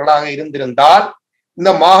ஆற்றல் உள்ளவர்களாக இருந்திருந்தால்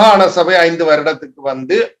இந்த மாகாண சபை 5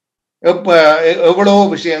 வருடத்துக்கு எவ்வளவோ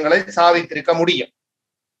விஷயங்களை சாதித்திருக்க முடியும்.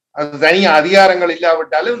 அது தனிய அதிகாரங்கள்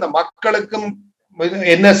இல்லாவிட்டாலும் இந்த மக்களுக்கும்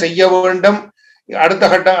என்ன செய்ய வேண்டும், அடுத்த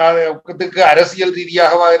கட்டத்துக்கு அரசியல்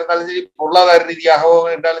ரீதியாகவா இருந்தாலும் சரி, பொருளாதார ரீதியாகவோ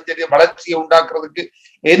இருந்தாலும் சரி, வளர்ச்சியை உண்டாக்குறதுக்கு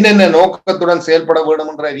என்னென்ன நோக்கத்துடன் செயல்பட வேண்டும்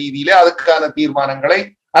என்ற ரீதியிலே அதுக்கான தீர்மானங்களை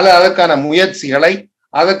அல்லது அதற்கான முயற்சிகளை,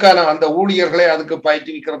 அதற்கான அந்த ஊழியர்களை அதுக்கு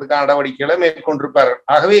பயிற்றுவிக்கிறதுக்கான நடவடிக்கைகளை மேற்கொண்டிருப்பார்கள்.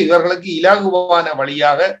 ஆகவே இவர்களுக்கு இலகுவான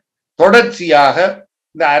வழியாக தொடர்ச்சியாக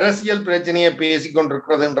இந்த அரசியல் பிரச்சனையை பேசிக்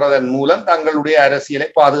கொண்டிருக்கிறதுன்றதன் மூலம் தங்களுடைய அரசியலை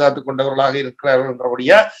பாதுகாத்துக் கொண்டவர்களாக இருக்கிறார்கள்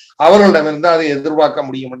என்றபடியா அவர்களிடமிருந்து அதை எதிர்பார்க்க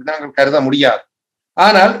முடியும் என்று நாங்கள் கருத முடியாது.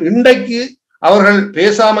 ஆனால் இன்றைக்கு அவர்கள்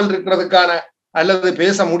பேசாமல் இருக்கிறதுக்கான அல்லது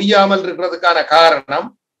பேச முடியாமல் இருக்கிறதுக்கான காரணம்,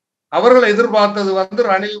 அவர்கள் எதிர்பார்த்தது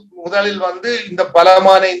ரணில் முதலில் இந்த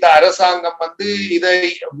பலமான இந்த அரசாங்கம்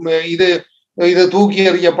இது தூக்கி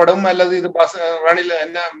எறியப்படும் அல்லது இது ரணில்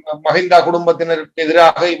மஹிந்தா குடும்பத்தினருக்கு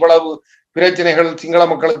எதிராக இவ்வளவு பிரச்சனைகள் சிங்கள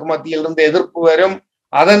மக்களுக்கு மத்தியில் இருந்து எதிர்ப்பு வரும்,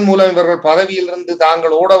 அதன் மூலம் இவர்கள் பதவியில் இருந்து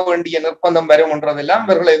தாங்கள் ஓட வேண்டிய நிர்பந்தம் வரும் என்றதெல்லாம்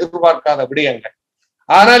இவர்கள் எதிர்பார்க்காத விடயங்கள்.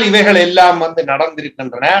 ஆனால் இவைகள் எல்லாம்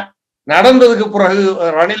நடந்திருக்கின்றன. நடந்ததுக்கு பிறகு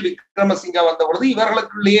ரணில் விக்ரமசிங்க வந்த பொழுது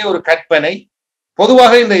இவர்களுக்குள்ளேயே ஒரு கற்பனை,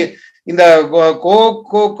 பொதுவாக இந்த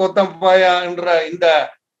கோத்தம்பாயா என்ற இந்த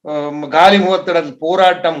காலிமுகத்திடல்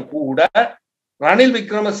போராட்டம் கூட ரணில்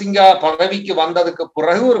விக்ரமசிங்கா பதவிக்கு வந்ததுக்கு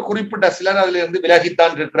பிறகு ஒரு குறிப்பிட்ட சிலர் அதில் இருந்து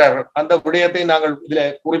விலகித்தான் இருக்கிறார்கள். அந்த விடயத்தை நாங்கள் இதுல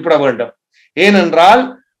குறிப்பிட வேண்டும். ஏனென்றால்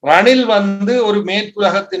ரணில் ஒரு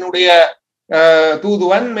மேற்குலகத்தினுடைய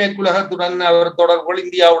தூதுவன், மேற்குலகத்துடன் அவர் தொடர்புகள்,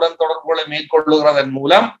 இந்தியாவுடன் தொடர்புகளை மேற்கொள்ளுகிறதன்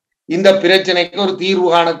மூலம் இந்த பிரச்சனைக்கு ஒரு தீர்வு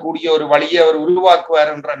காணக்கூடிய ஒரு வழியை அவர்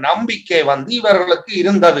உருவாக்குவார் என்ற நம்பிக்கை இவர்களுக்கு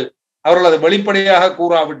இருந்தது. அவர்கள் அதை வெளிப்படையாக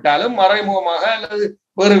கூறாவிட்டாலும் மறைமுகமாக அல்லது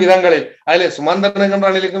வேறு விதங்களில், அதுல சுமந்திரனுக்கும்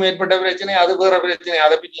ரணிலுக்கும் ஏற்பட்ட பிரச்சனை அது வேற பிரச்சனை,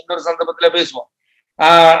 அதை பற்றி இன்னொரு சந்தர்ப்பத்துல பேசுவோம்.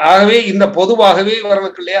 ஆகவே இந்த பொதுவாகவே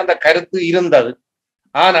இவர்களுக்குள்ளே அந்த கருத்து இருந்தது.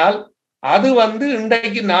 ஆனால் அது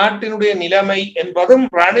இன்றைக்கு நாட்டினுடைய நிலைமை என்பதும்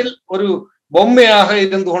ரணில் ஒரு பொம்மையாக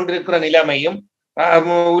இருந்து கொண்டிருக்கிற நிலைமையும்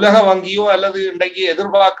உலக வங்கியோ அல்லது இன்றைக்கு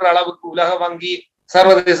எதிர்பார்க்கிற அளவுக்கு உலக வங்கி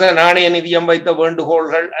சர்வதேச நாணய நிதியம் வைத்த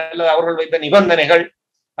வேண்டுகோள்கள் அல்லது அவர்கள் வைத்த நிபந்தனைகள்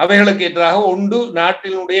அவைகளுக்கு எதிராக ஒன்று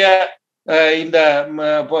நாட்டினுடைய இந்த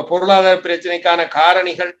பொருளாதார பிரச்சனைக்கான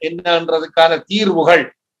காரணிகள் என்னன்றதுக்கான தீர்வுகள்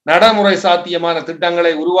நடைமுறை சாத்தியமான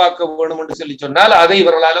திட்டங்களை உருவாக்க வேண்டும் என்று சொல்லி சொன்னால் அதை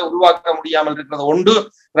இவர்களால் உருவாக்க முடியாமல் இருக்கிறது. ஒன்று,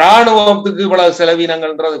 இராணுவத்துக்கு இவ்வளவு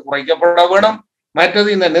செலவினங்கள்ன்றது குறைக்கப்பட வேணும். மற்றது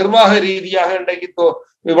இந்த நிர்வாக ரீதியாக இன்றைக்கு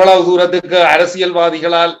இவ்வளவு தூரத்துக்கு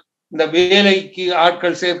அரசியல்வாதிகளால் இந்த வேலைக்கு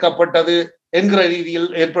ஆட்கள் சேர்க்கப்பட்டது என்கிற ரீதியில்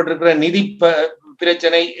ஏற்பட்டிருக்கிற நிதி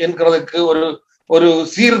பிரச்சனை என்கிறதுக்கு ஒரு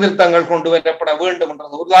சீர்திருத்தங்கள் கொண்டு வரப்பட வேண்டும்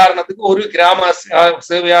என்றது. உதாரணத்துக்கு ஒரு கிராம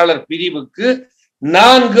சேவையாளர் பிரிவுக்கு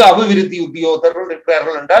 4 அபிவிருத்தி உத்தியோகத்தர்கள்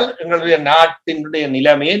இருக்கிறார்கள் என்றால் எங்களுடைய நாட்டினுடைய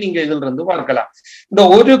நிலைமையை நீங்க இதில் இருந்து பார்க்கலாம். இந்த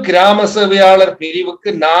ஒரு கிராம சேவையாளர் பிரிவுக்கு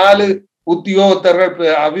 4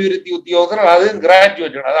 உத்தியோகத்தர்கள் அபிவிருத்தி உத்தியோகத்தர்கள், அது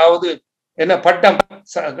கிராஜுவேட்டட், அதாவது என்ன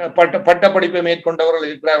பட்ட படிப்பை மேற்கொண்டவர்கள்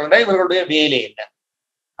இருக்கிறார்கள். இவர்களுடைய வேலை என்ன?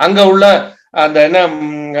 அங்க உள்ள அந்த என்ன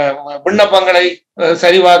விண்ணப்பங்களை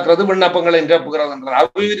சரிவாக்குறது, விண்ணப்பங்களை நிரப்புகிறது என்ற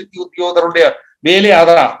அபிவிருத்தி உத்தியோகத்தருடைய வேலை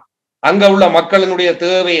அதான். அங்க உள்ள மக்களினுடைய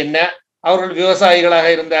தேவை என்ன? அவர்கள் விவசாயிகளாக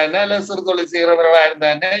இருந்தா என்ன, அல்ல சிறு தொழில் செய்கிறவர்களாக இருந்தா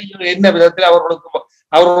என்ன விதத்தில்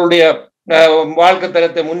அவர்களுடைய வாழ்க்கை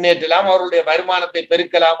தரத்தை முன்னேற்றலாம், அவர்களுடைய வருமானத்தை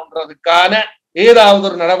பெருக்கலாம் என்றதுக்கான ஏதாவது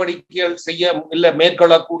ஒரு நடவடிக்கைகள்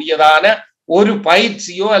மேற்கொள்ளக்கூடியதான ஒரு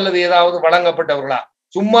பயிற்சியோ அல்லது ஏதாவது வழங்கப்பட்டவர்களா?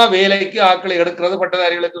 சும்மா வேலைக்கு ஆட்களை எடுக்கிறது,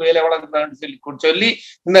 பட்டதாரிகளுக்கு வேலை வழங்குறான்னு சொல்லி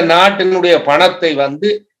இந்த நாட்டினுடைய பணத்தை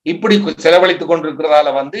இப்படி செலவழித்துக்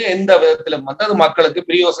கொண்டிருக்கிறதால எந்த விதத்திலும் அது மக்களுக்கு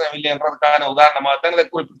பிரயோசனம் இல்லை என்றதுக்கான உதாரணமாகத்தான் இதை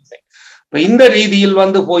குறிப்பிட்டேன். இந்த ரீதியில்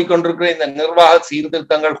போய்கொண்டிருக்கிற இந்த நிர்வாக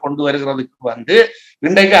சீர்திருத்தங்கள் கொண்டு வருகிறதுக்கு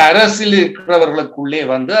இன்றைக்கு அரசில் இருக்கிறவர்களுக்குள்ளே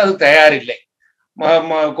அது தயாரில்லை.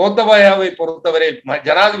 கோத்தபாயாவை பொறுத்தவரை,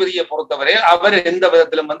 ஜனாதிபதியை பொறுத்தவரை அவர் எந்த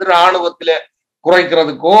விதத்திலும் இராணுவத்தில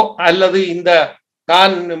குறைக்கிறதுக்கோ அல்லது இந்த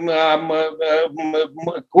தான்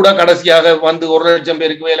கூட கடைசியாக 1,00,000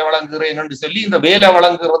 பேருக்கு வேலை வழங்குகிறேன் என்று சொல்லி இந்த வேலை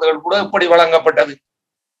வழங்குகிறதுகள் கூட எப்படி வழங்கப்பட்டது?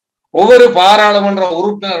 ஒவ்வொரு பாராளுமன்ற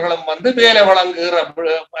உறுப்பினர்களும் வேலை வழங்குகிற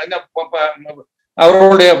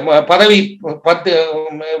அவர்களுடைய பதவி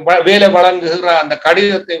வேலை வழங்குகிற அந்த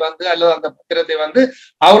கடிதத்தை அல்லது அந்த பத்திரத்தை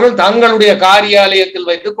அவர்கள் தங்களுடைய காரியாலயத்தில்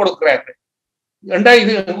வைத்து கொடுக்கிறார்கள். ஏண்டா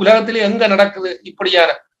இது உலகத்திலே எங்க நடக்குது? இப்படியான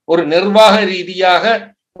ஒரு நிர்வாக ரீதியாக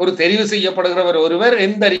ஒரு தெரிவு செய்யப்படுகிறவர் ஒருவர்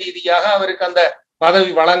எந்த ரீதியாக அவருக்கு அந்த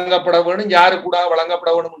பதவி வழங்கப்பட வேண்டும், யாரு கூட வழங்கப்பட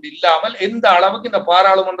வேண்டும் என்று இல்லாமல் எந்த அளவுக்கு இந்த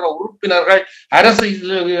பாராளுமன்ற உறுப்பினர்கள்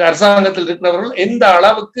அரசாங்கத்தில் இருக்கிறவர்கள் எந்த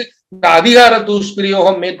அளவுக்கு இந்த அதிகார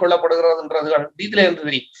துஷ்பிரயோகம் மேற்கொள்ளப்படுகிறது இதுல இருந்து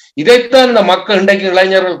தெரியும். இதைத்தான் இந்த மக்கள் இன்றைக்கு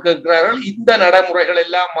இளைஞர்கள் கேட்கிறார்கள். இந்த நடைமுறைகள்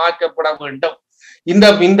எல்லாம் மாற்றப்பட வேண்டும். இந்த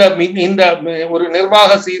ஒரு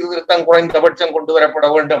நிர்வாக சீர்திருத்தம் குறைந்தபட்சம் கொண்டு வரப்பட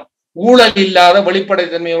வேண்டும். ஊழல் இல்லாத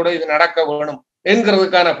வெளிப்படைத்தன்மையோடு இது நடக்க வேணும்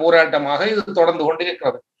என்கிறதுக்கான போராட்டமாக இது தொடர்ந்து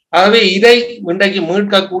கொண்டிருக்கிறது. ஆகவே இதை இன்றைக்கு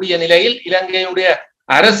மீட்கக்கூடிய நிலையில் இலங்கையுடைய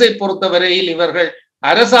அரசை பொறுத்தவரையில் இவர்கள்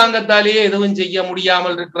அரசாங்கத்தாலேயே எதுவும் செய்ய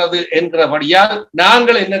முடியாமல் இருக்கிறது என்கிறபடியால்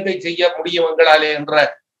நாங்கள் என்னத்தை செய்ய முடியும் எங்களாலே என்ற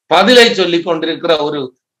பதிலை சொல்லிக் கொண்டிருக்கிற ஒரு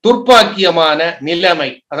துர்ப்பாக்கியமான நிலைமை,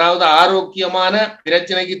 அதாவது ஆரோக்கியமான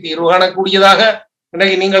பிரச்சனைக்கு தீர்வு காணக்கூடியதாக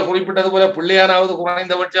இன்றைக்கு நீங்கள் குறிப்பிட்டது போல பிள்ளையானாவது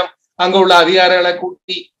குறைந்தபட்சம் அங்க உள்ள அதிகாரிகளை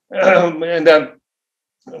கூட்டி இந்த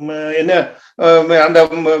என்ன அந்த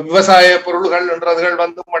விவசாய பொருள்கள் என்றதுகள்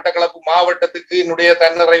மட்டக்களப்பு மாவட்டத்துக்கு என்னுடைய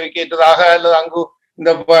தன்னிறைவுக்கு ஏற்றதாக அல்லது அங்கு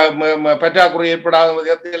இந்த பற்றாக்குறை ஏற்படாத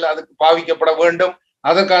விதத்தில் அதுக்கு பாவிக்கப்பட வேண்டும்,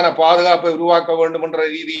 அதற்கான பாதுகாப்பை உருவாக்க வேண்டும் என்ற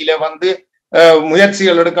ரீதியில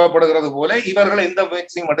முயற்சிகள் எடுக்கப்படுகிறது போல இவர்கள் எந்த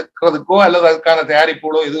முயற்சியும் எடுக்கிறதுக்கோ அல்லது அதுக்கான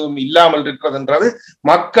தயாரிப்புகளோ எதுவும் இல்லாமல் இருக்கிறதுன்றது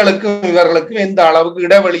மக்களுக்கும் இவர்களுக்கும் எந்த அளவுக்கு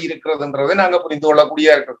இடைவெளி இருக்கிறதுன்றதை நாங்க புரிந்து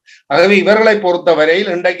கொள்ளக்கூடிய இருக்கிறது. ஆகவே இவர்களை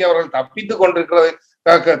பொறுத்தவரையில் இன்றைக்கு அவர்கள் தப்பித்துக்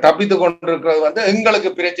கொண்டிருக்கிறது எங்களுக்கு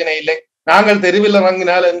பிரச்சனை இல்லை, நாங்கள் தெருவில்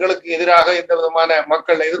இறங்கினால் எங்களுக்கு எதிராக எந்த விதமான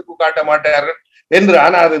மக்கள் எதிர்ப்பு காட்ட மாட்டார்கள் என்று.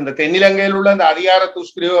 ஆனால் அது இந்த தென்னிலங்கையில் உள்ள அந்த அதிகார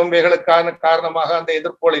துஷ்பிரயோகங்களுக்கான காரணமாக அந்த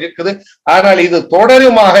எதிர்ப்புகள் இருக்குது. ஆனால் இது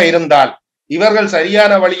தொடருமாக இருந்தால், இவர்கள்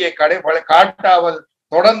சரியான வழியை காட்டாமல்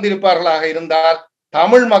தொடர்ந்திருப்பார்களாக இருந்தால்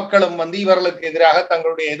தமிழ் மக்களும் இவர்களுக்கு எதிராக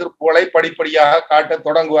தங்களுடைய எதிர்ப்புகளை படிப்படியாக காட்ட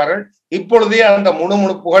தொடங்குவார்கள். இப்பொழுதே அந்த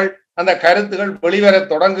முணுமுணுப்புகள், அந்த கருத்துகள் வெளிவர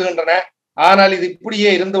தொடங்குகின்றன. ஆனால் இது இப்படியே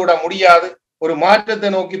இருந்துவிட முடியாது. ஒரு மாற்றத்தை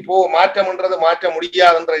நோக்கி மாற்றம் என்றது மாற்ற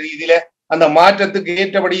முடியாது என்ற ரீதியில அந்த மாற்றத்துக்கு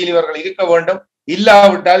ஏற்றபடியில் இவர்கள் இருக்க வேண்டும்.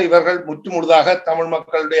 இல்லாவிட்டால் இவர்கள் முற்றுமுழுதாக தமிழ்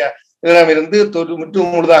மக்களுடைய இடமிருந்து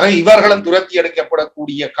முற்றுமுழுதாக இவர்களும் துரத்தி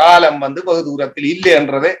எடுக்கப்படக்கூடிய காலம் வெகு தூரத்தில் இல்லை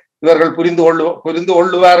என்றதை இவர்கள் புரிந்து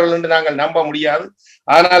கொள்ளுவார்கள் என்று நாங்கள் நம்ப முடியாது.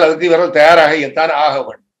 ஆனால் அதுக்கு இவர்கள் தயாராகத்தான் ஆக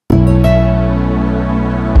வேண்டும்.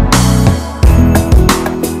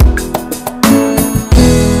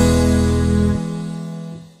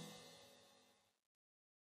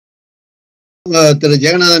 திரு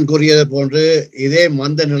ஜெகநாதன் கூறியது போன்று இதே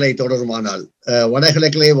மந்த நிலை தொடருமானால்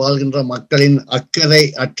வடகிழக்கிலே வாழ்கின்ற மக்களின் அக்கறை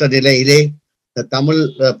அற்ற நிலையிலே தமிழ்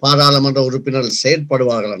பாராளுமன்ற உறுப்பினர்கள்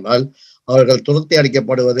செயற்படுவார்கள் என்றால் அவர்கள் துரத்தி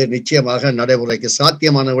அடிக்கப்படுவது நிச்சயமாக நடைமுறைக்கு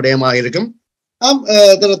சாத்தியமான விடயமாக இருக்கும்.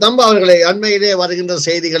 திரு தம்பா அவர்களை அண்மையிலே வருகின்ற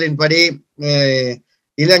செய்திகளின்படி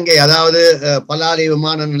இலங்கை அதாவது பலாலி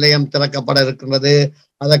விமான நிலையம் திறக்கப்பட இருக்கின்றது.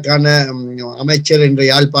 அதற்கான அமைச்சர் இன்று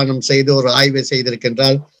யாழ்ப்பாணம் செய்து ஒரு ஆய்வை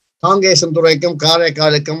செய்திருக்கின்றார். காங்கேசன் துறைக்கும்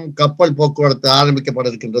காரைக்காலுக்கும் கப்பல் போக்குவரத்து ஆரம்பிக்கப்பட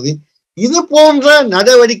இருக்கின்றது. இது போன்ற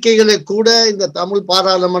நடவடிக்கைகளை கூட இந்த தமிழ்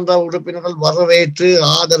பாராளுமன்ற உறுப்பினர்கள் வரவேற்று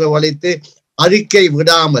ஆதரவு அளித்து அறிக்கை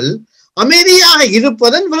விடாமல் அமைதியாக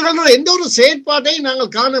இருப்பதன் இவர்களுடைய எந்த ஒரு செயற்பாட்டை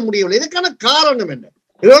நாங்கள் காண முடியவில்லை. இதுக்கான காரணம் என்ன?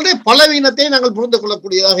 இவர்களுடைய பலவீனத்தை நாங்கள் புரிந்து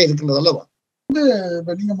கொள்ளக்கூடியதாக இருக்கின்றது அல்லவா?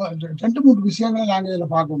 நீங்க 2-3 விஷயங்களை நாங்க இதுல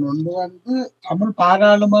பார்க்கணும். ஒன்று தமிழ்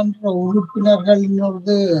பாராளுமன்ற உறுப்பினர்கள்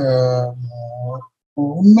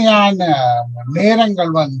உண்மையான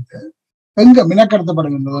நேரங்கள் எங்க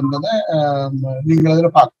மினக்கடத்தப்படுகின்றது என்பதை நீங்கள்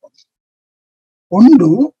அதில் பார்க்கணும். ஒன்று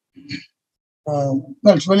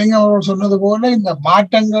அவர்கள் சொன்னது போல இந்த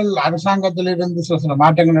மாற்றங்கள் அரசாங்கத்திலிருந்து சில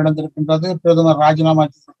மாற்றங்கள் நடந்திருக்கின்றது. பிரதமர் ராஜினாமா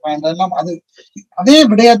செய்திருக்கிறார். அது அதே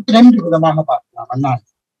விடயத்தில் 2 விதமாக பார்க்கலாம். அண்ணாள்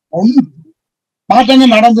ஒன்று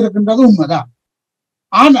மாற்றங்கள் நடந்திருக்கின்றது உண்மைதான்.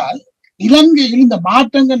 ஆனால் இலங்கையில் இந்த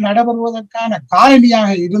மாற்றங்கள் நடைபெறுவதற்கான காரணியாக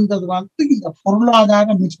இருந்தது இந்த பொருளாதார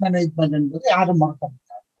மிஸ்மேனேஜ்மெண்ட் என்பது யாரும் மறக்க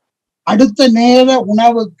முடியாது. அடுத்த நேர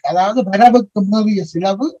உணவுக்கு அதாவது வரவுக்கு மீறிய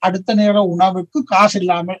செலவு, அடுத்த நேர உணவுக்கு காசு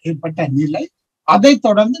இல்லாமல் ஏற்பட்ட நிலை, அதை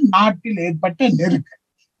தொடர்ந்து நாட்டில் ஏற்பட்ட நெருக்கடி,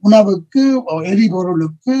 உணவுக்கு,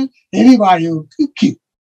 எரிபொருளுக்கு, எரிவாயுவுக்கு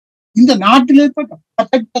இந்த நாட்டில்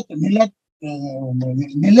ஏற்பட்ட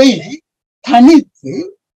நிலையை தனித்து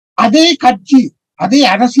அதே கட்சி அதே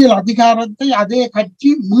அரசியல் அதிகாரத்தை அதே கட்சி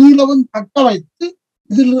மீளவும் தக்க வைத்து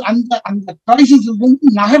இதில் அந்த கிரைசிஸிலிருந்து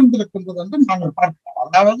நகர்ந்திருக்கின்றது என்று நாங்கள் பார்க்கிறோம்.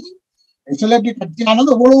 அதாவது இஸ்லாமிய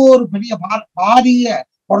கட்சியானது எவ்வளவு ஒரு பெரிய பாரிய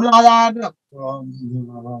பொருளாதார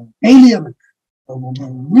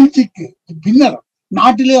வீழ்ச்சிக்கு பின்னர்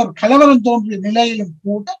நாட்டிலே ஒரு கலவரம் தோன்றிய நிலையிலும்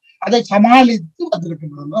கூட அதை சமாளித்து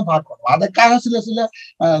வந்திருக்கின்றன பார்க்கணும். அதற்காக சில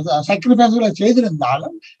சக்ரிஃபைஸ்களை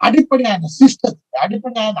செய்திருந்தாலும் அடிப்படையான சிஸ்டத்தை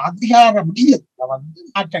அடிப்படையான அதிகார மையத்துல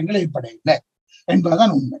மாற்றங்கள் ஏற்படவில்லை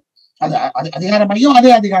என்பதுதான் உண்மை. அது அதிகார மையம்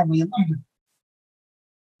அதே அதிகார மையம் தான் இருக்கு.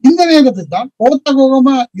 இந்த நேரத்தில் தான்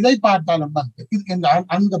போத்தகோகமா இதை பார்த்தாலும்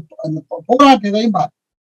அந்த போராட்டத்தையும் பார்த்து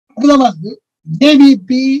அதுல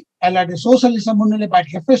ஜேவிபி அல்லாட்டி சோசியலிசம் முன்னிலை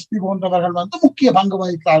பாட்டி எஃப்எஸ்பி போன்றவர்கள் முக்கிய பங்கு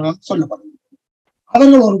வகித்தார்கள் சொல்லப்படுகிறது.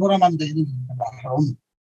 அவர்கள் ஒரு புறம் அந்த இது.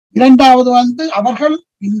 இரண்டாவது அவர்கள்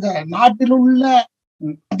இந்த நாட்டில் உள்ள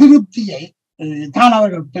அதிருப்தியை தான்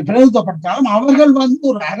அவர்கள் பிரதிநிதித்துவப்படுத்தாலும் அவர்கள்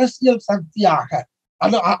ஒரு அரசியல் சக்தியாக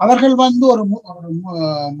அவர்கள் ஒரு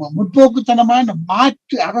முற்போக்குத்தனமான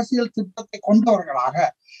மாற்று அரசியல் திட்டத்தை கொண்டவர்களாக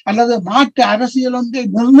அல்லது மாற்று அரசியல் ஒன்றை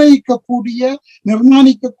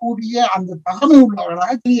நிர்மாணிக்கக்கூடிய அந்த தகமை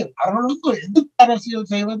உள்ளவர்களாக தெரியவில்லை. அவர்கள் எதிர்ப்பு அரசியல்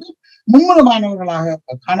செய்வது மும்முரமானவர்களாக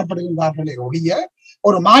காணப்படுகின்றார்களே ஒழிய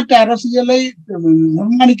ஒரு மாற்று அரசியலை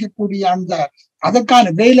நிர்மாணிக்கக்கூடிய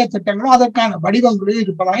அதற்கான வேலை திட்டங்களோ அதற்கான வடிவங்களோ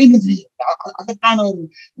இருப்பதாக இன்னும் தெரியும். அதற்கான ஒரு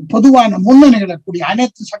பொதுவான முன்னணிகளை கூடிய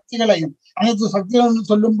அனைத்து சக்திகளையும்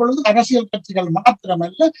சொல்லும் பொழுது அரசியல் கட்சிகள்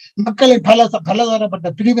மாத்திரமல்ல மக்களின் பலதரப்பட்ட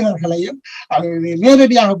பிரிவினர்களையும்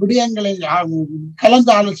நேரடியாக விடயங்களை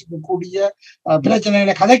கலந்து ஆலோசிக்கக்கூடிய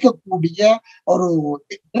பிரச்சனைகளை கதைக்கக்கூடிய ஒரு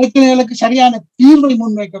பிரச்சனைகளுக்கு சரியான தீர்வை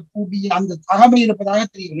முன்வைக்கக்கூடிய அந்த தகமை இருப்பதாக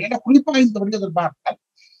தெரியவில்லை. ஏன்னா குறிப்பாக இந்த விடயத்தில் பார்த்தால்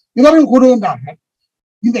இவர்கள் கூறுகின்றார்கள்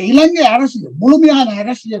இந்த இலங்கை அரசியல் முழுமையான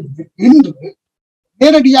அரசியலுக்கு இன்று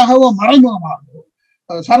நேரடியாகவோ மறைமுகமாகவோ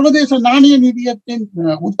சர்வதேச நாணய நிதியத்தின்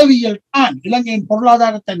உதவியில் தான் இலங்கையின்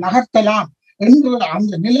பொருளாதாரத்தை நகர்த்தலாம் என்ற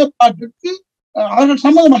அந்த நிலைப்பாட்டுக்கு அவர்கள்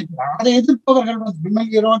சம்மதமளிக்கிறார். அதை எதிர்ப்பவர்கள்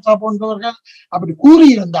விமல்கிறோன்சா போன்றவர்கள் அப்படி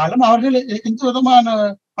கூறியிருந்தாலும் அவர்கள் எந்த விதமான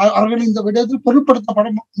அவர்கள் இந்த விடயத்தில்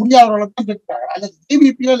பொருட்படுத்தப்பட முடியாதவர்கள் தான் இருக்கிறார்கள். அல்லது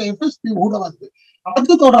ஜேவிபிஎல் எஃப்எஸ்பி கூட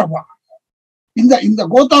அது தொடர்பாக இந்த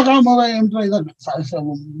கோத்தாகாம என்ற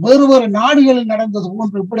வேறு நாடுகளில் நடந்தது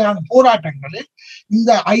போன்ற இப்படியான போராட்டங்களில்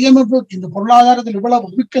இந்த IMF இந்த பொருளாதாரத்தில் இவ்வளவு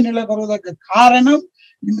மிக்க நிலை வருவதற்கு காரணம்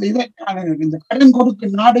இந்த கடன்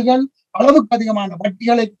கொடுக்கும் நாடுகள் அளவுக்கு அதிகமான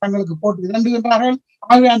வட்டிகளை தங்களுக்கு போட்டு இறங்குகின்றார்கள்.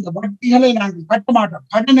 ஆகவே அந்த வட்டிகளை நாங்கள் கட்ட மாட்டோம்,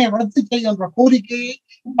 கடனை ரத்து செய்ய என்ற கோரிக்கையை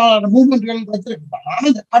மூவ்மெண்ட்கள் வைத்திருக்கிறார்கள். ஆனால்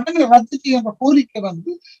இந்த கடனை ரத்து செய்ய என்ற கோரிக்கை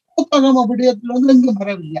கோத்தாகாம விடயத்தில் எங்கும்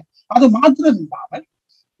வரவில்லை. அது மாத்திரம் இல்லாமல்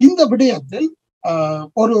இந்த விடயத்தில்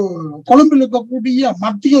ஒரு கொழும்பில் இருக்கக்கூடிய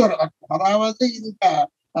மத்திய அதாவது இந்த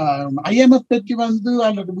IMF பற்றி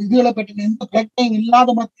அல்லது விதிகளை பற்றி எந்த பிரச்சனையும்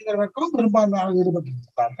இல்லாத மத்தியவர்களும் பெரும்பான்மையாக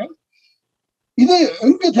ஈடுபட்டிருக்கிறார்கள். இது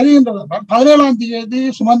எங்கு தெரிகின்றது? 17ஆம் தேதி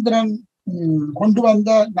சுமந்திரன் கொண்டு வந்த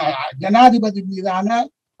ஜனாதிபதி மீதான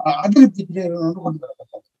அதிருப்தி பிரேரணை கொண்டு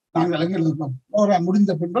வரப்பட்டது. நாங்கள் எங்களுக்கு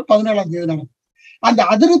முடிந்த பின்பு 17ஆம் தேதி நடக்கும். அந்த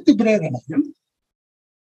அதிருப்தி பிரேரணையில்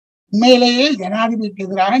உண்மையிலேயே ஜனாதிபதிக்கு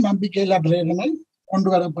எதிராக நம்பிக்கையில்லா பிரேரணை கொண்டு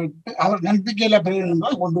வரப்பட்டு அவர் நம்பிக்கையில்லா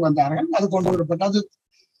பிரேரணை கொண்டு வந்தார்கள். அது கொண்டு வரப்பட்டு அது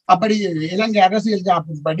அப்படி இலங்கை அரசியல்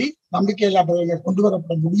சாப்பின்படி நம்பிக்கையில்லா பிரேரணை கொண்டு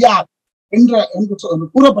வரப்பட முடியாது என்று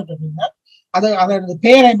கூறப்பட்ட பின்னர் அதனது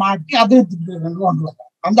பெயரை மாற்றி அதிருப்தி பிரேரணை கொண்டு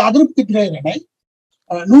வந்தார். அந்த அதிருப்தி பிரேரணை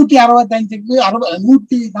 165க்கு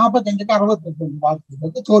 145க்கு 68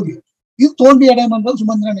 வாக்குகளுக்கு தோல்வி. இது தோல்வி அடையும் என்பது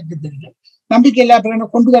சுமந்திரனுக்கு தெரியும். நம்பிக்கையில்லா பிரேரணை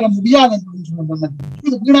கொண்டு வர முடியாது என்று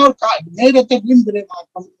இது நேரத்தை வீண்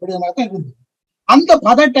விடயமாக இருந்தது. அந்த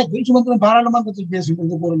பதட்டத்தில் சுமந்திரன் பாராளுமன்றத்தில்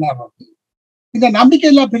பேசும்போது கூறினார், இந்த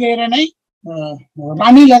நம்பிக்கையில்லா பிரேரணை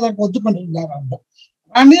ரணில் அதற்கு ஒத்துக்கொண்டிருந்தார்.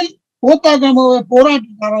 ரணில் கோத்தாகம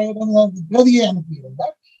போராட்டக்காரர்களிடம் பிரதியை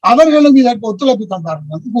அனுப்பியிருந்தார். அவர்களும் இதற்கு ஒத்துழைப்பு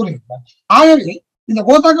தந்தார்கள் என்று கூறியிருந்தார். ஆகவே இந்த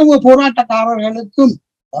கோத்தாகம போராட்டக்காரர்களுக்கும்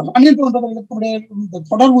ரணில் போன்றவர்களுக்கும்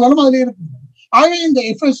தொடர்புகளும் அதில் இருக்கின்றன. ஆகவே இந்த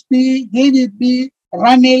எஃப்எஸ்பி, ஜேவிபி,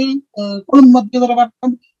 ரணில், கொழும்பு மத்திய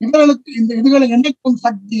வர்க்கம் இவர்களுக்கு இதுகளை இணைக்கும்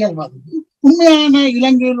சக்திகள் வந்து உண்மையான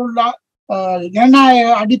இலங்கையில் உள்ள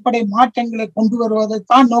ஜனநாயக அடிப்படை மாற்றங்களை கொண்டு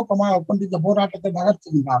வருவதைத்தான் நோக்கமாக கொண்டு இந்த போராட்டத்தை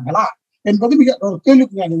நகர்த்துகின்றார்களா என்பது மிக ஒரு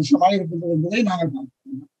கேள்விக்குறியான விஷயமாக இருக்கின்றது என்பதை நாங்கள்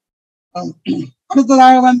பார்க்கிறோம்.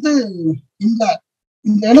 அடுத்ததாக வந்து இந்த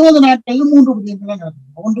 70 நாட்களில் 3 விடயங்கள்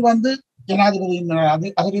நடக்கும். ஒன்று வந்து ஜனாதிபதியின்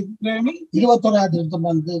அதிருப்தி 21ஆவது திருத்தம்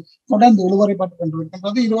வந்து தொடர்ந்து இழுவரைப்பட்டு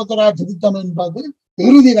கொண்டிருக்கின்றது. 21ஆவது திருத்தம் என்பது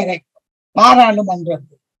இறுதி வரை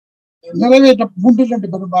பாராளுமன்றத்தில் நிறைவேற்ற 3/2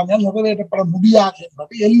 பெரும்பான்மையால் நிறைவேற்றப்பட முடியாது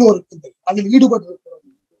என்பது எல்லோருக்கும் தெரியும். அதில் ஈடுபட்டிருக்கிறது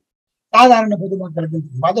சாதாரண பொதுமக்களுக்கு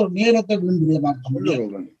தெரியும். அது ஒரு நேரத்தை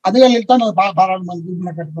விரும்புகிறேன். அதுகளில் தான்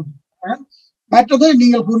பாராளுமன்ற கட்டப்பட்டிருக்கிறாங்க. மற்றது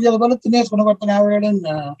நீங்கள் கூறியது போல தினேஷ் குணவர்த்தன அவர்களின்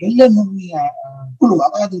எல்லை நிர்ணய குழு,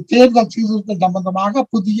 அதாவது தேர்தல் சீர்திருத்தம் சம்பந்தமாக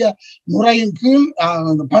புதிய முறையின் கீழ்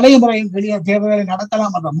பழைய முறையின் கீழே தேர்தலை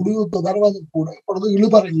நடத்தலாம் என்ற முடிவுக்கு வருவது கூட இப்பொழுது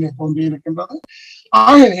இழுபறியிலே தோன்றியிருக்கின்றது.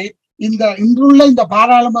 ஆகவே இன்றுள்ள இந்த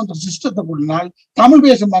பாராளுமன்ற சிஸ்டத்துக்குள்ளால் தமிழ்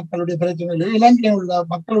பேசும் மக்களுடைய பிரச்சனைகளையோ இலங்கையில் உள்ள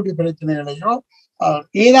மக்களுடைய பிரச்சனைகளையோ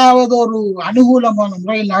ஏதாவது ஒரு அனுகூலமான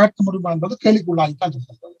முறையில் நகர்த்த முடியுமா என்பது கேள்விக்குள்ளாகித்தான்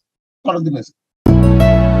சொல்றது. தொடர்ந்து பேச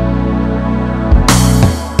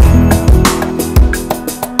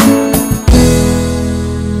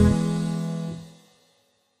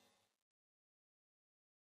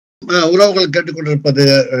உறவுகள் கேட்டுக்கொண்டிருப்பது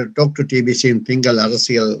talktotbcயின் திங்கள்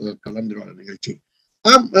அரசியல் கலந்துரையாடல் நிகழ்ச்சி.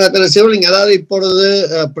 திரு சிவலிங்க, அதாவது இப்பொழுது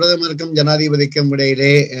பிரதமருக்கும் ஜனாதிபதிக்கும்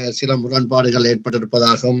இடையிலே சில முரண்பாடுகள்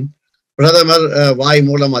ஏற்பட்டிருப்பதாகவும் பிரதமர் வாய்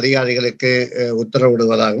மூலம் அதிகாரிகளுக்கு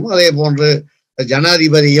உத்தரவிடுவதாகவும் அதே போன்று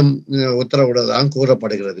ஜனாதிபதியும் உத்தரவிடுவதாகவும்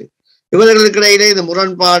கூறப்படுகிறது. இவர்களுக்கு இடையிலே இந்த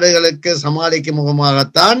முரண்பாடுகளுக்கு சமாளிக்கும்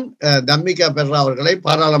முகமாகத்தான் தம்மிகா பெர்ரா அவர்களை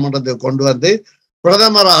பாராளுமன்றத்தில் கொண்டு வந்து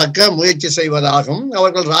பிரதமராக்க முயற்சி செய்வதாகவும்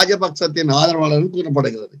அவர்கள் ராஜபக்சத்தின் ஆதரவாளர்கள்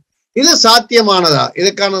கூறப்படுகிறது. இது சாத்தியமானதா?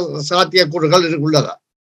 இதுக்கான சாத்தியக்கூறுகள் உள்ளதா?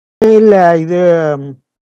 இல்ல, இது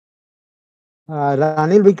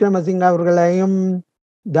ரணில் விக்ரமசிங்க அவர்களையும்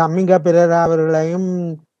தம்மிகா பெரேரா அவர்களையும்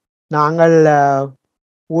நாங்கள்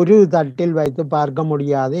ஒரு தட்டில் வைத்து பார்க்க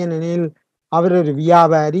முடியாது. ஏனெனில் அவர் ஒரு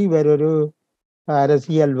வியாபாரி, இவர் ஒரு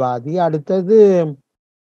அரசியல்வாதி. அடுத்தது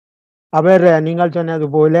அவர் நீங்கள் சொன்னது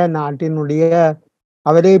போல நாட்டினுடைய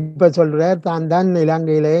அவரே இப்ப சொல்றார், தான்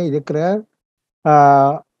இலங்கையிலே இருக்கிற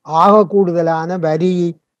ஆக கூடுதலான வரி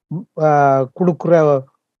கொடுக்குற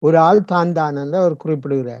ஒரு ஆள் தான் என்று அவர்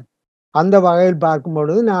குறிப்பிடுகிறார். அந்த வகையில் பார்க்கும்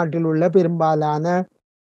பொழுது நாட்டில் உள்ள பெரும்பாலான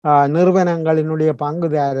நிறுவனங்களினுடைய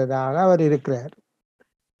பங்குதாரராக அவர் இருக்கிறார்.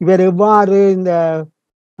 இவர் எவ்வாறு இந்த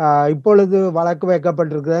இப்பொழுது வழக்கு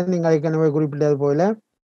வைக்கப்பட்டிருக்கிறார், நீங்கள் ஏற்கனவே குறிப்பிட்டது போல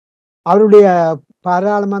அவருடைய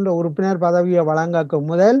பாராளுமன்ற உறுப்பினர் பதவியை வழங்கக்கு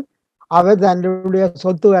முதல் அவர் தன்னுடைய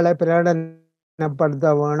சொத்துக்களை பிரகடனப்படுத்த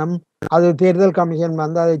வேணும், அது தேர்தல் கமிஷன்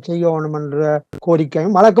வந்து அதை செய்ய வேணும் என்ற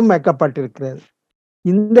கோரிக்கையும் வழக்கம் வைக்கப்பட்டிருக்கிறது.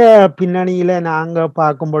 இந்த பின்னணியில நாங்க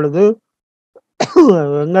பார்க்கும் பொழுது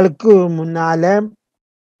எங்களுக்கு முன்னால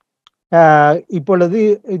இப்பொழுது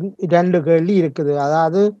 2 கேள்வி இருக்குது.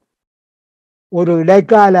 அதாவது ஒரு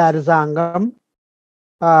இடைக்கால அரசாங்கம்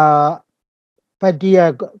பற்றிய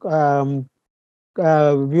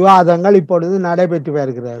விவாதங்கள் இப்பொழுது நடைபெற்று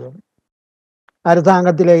வருகிறது.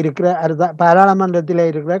 அரசாங்கத்தில் இருக்கிற பாராளுமன்றத்தில்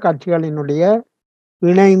இருக்கிற கட்சிகளினுடைய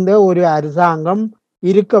இணைந்த ஒரு அரசாங்கம்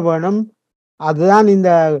இருக்க வேணும். அதுதான் இந்த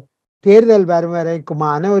தேர்தல் வரும்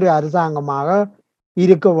வரைக்குமான ஒரு அரசாங்கமாக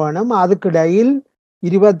இருக்க வேணும். அதுக்கிடையில்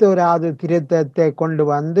 21ஆவது திருத்தத்தை கொண்டு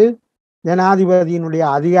வந்து ஜனாதிபதியினுடைய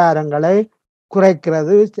அதிகாரங்களை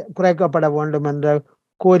குறைக்கப்பட வேண்டும் என்ற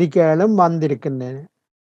கோரிக்கைகளும் வந்திருக்கின்றன.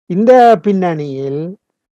 இந்த பின்னணியில்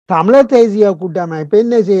தமிழர் தேசிய கூட்டமைப்பு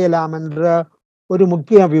என்ன செய்யலாம் என்ற ஒரு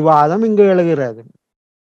முக்கிய விவாதம் இங்கு எழுகிறது.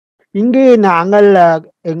 இங்கு நாங்கள்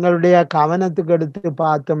எங்களுடைய கவனத்துக்கு எடுத்து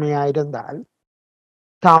பார்த்தமையாயிருந்தால்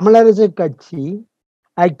தமிழரசு கட்சி,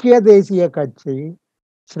 ஐக்கிய தேசிய கட்சி,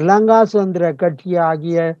 ஸ்ரீலங்கா சுதந்திர கட்சி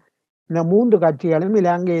ஆகிய இந்த 3 கட்சிகளும்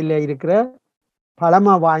இலங்கையில் இருக்கிற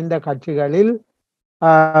பழமை வாய்ந்த கட்சிகள்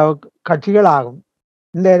ஆகும்.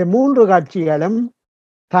 இந்த 3 கட்சிகளும்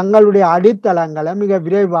தங்களுடைய அடித்தளங்களை மிக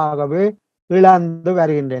விரைவாகவே இழந்து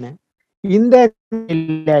வருகின்றன. இந்த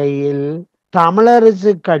நிலையில்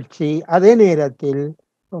தமிழரசு கட்சி அதே நேரத்தில்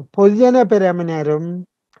பொதுஜன பெரமுனரும்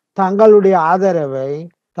தங்களுடைய ஆதரவை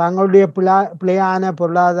தங்களுடைய பிழையான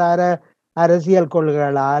பொருளாதார அரசியல்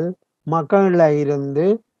கொள்கைகளால் மக்களில் இருந்து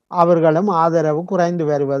அவர்களும் ஆதரவு குறைந்து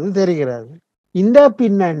வருவது தெரிகிறது. இந்த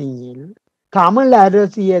பின்னணியில் தமிழ்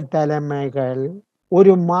அரசியல் தலைமைகள்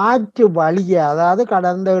ஒரு மாற்று வழியை, அதாவது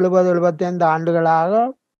கடந்த 70-75 ஆண்டுகளாக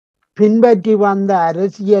பின்பற்றி வந்த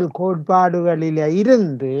அரசியல் கோட்பாடுகளில்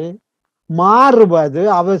இருந்து மாறுவது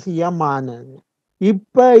அவசியமானது.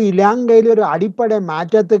 இப்ப இலங்கையில் ஒரு அடிப்படை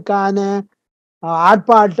மாற்றத்துக்கான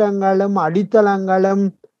ஆர்ப்பாட்டங்களும் அடித்தளங்களும்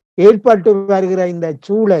ஏற்பட்டு வருகிற இந்த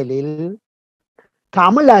சூழலில்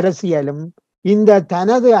தமிழ் அரசியலும் இந்த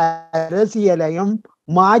தனது அரசியலையும்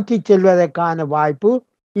மாற்றி செல்வதற்கான வாய்ப்பு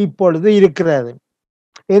இப்பொழுது இருக்கிறது.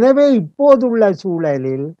 எனவே இப்போதுள்ள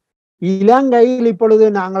சூழலில் இலங்கையில் இப்பொழுது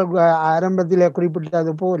நாங்கள் ஆரம்பத்திலே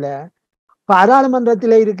குறிப்பிட்டது போல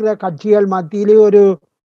பாராளுமன்றத்தில் இருக்கிற கட்சிகள் மத்தியிலே ஒரு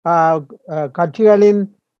கட்சிகளின்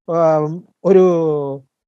ஒரு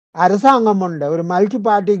அரசாங்கம் உண்டு, ஒரு மல்டி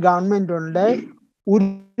பார்ட்டி கவர்மெண்ட் உண்டு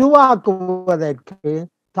உருவாக்குவதற்கு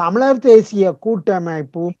தமிழர் தேசிய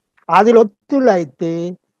கூட்டமைப்பு அதில் ஒத்துழைத்து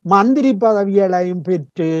மந்திரி பதவிகளையும்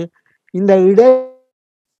பெற்று இந்த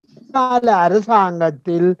இடைக்கால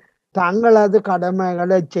அரசாங்கத்தில் தங்களது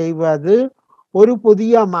கடமைகளை செய்வது ஒரு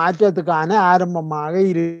புதிய மாற்றத்துக்கான ஆரம்பமாக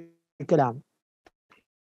இருக்கலாம்.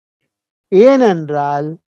 ஏனென்றால்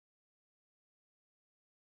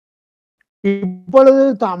இப்பொழுது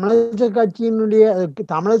தமிழக கட்சியினுடைய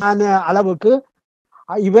தமிழக அளவுக்கு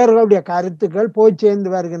இவர்களுடைய கருத்துக்கள் போய் சேர்ந்து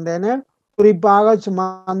வருகின்றன. குறிப்பாக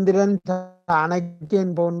சுமந்திரன்,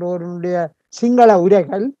 அணைக்கேன் போன்றோருடைய சிங்கள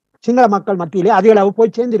உரைகள் சிங்கள மக்கள் மத்தியிலே அதிக அளவு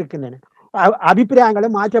போய் சேர்ந்திருக்கின்றன.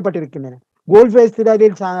 அபிப்பிராயங்களும் மாற்றப்பட்டிருக்கின்றன. கோல்ஃபேஸ்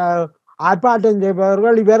திடலில் ஆர்ப்பாட்டம்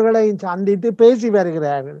செய்பவர்கள் இவர்களை சந்தித்து பேசி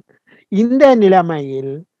வருகிறார்கள். இந்த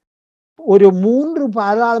நிலைமையில் ஒரு 3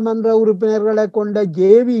 பாராளுமன்ற உறுப்பினர்களை கொண்ட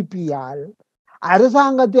ஜேவிபியால்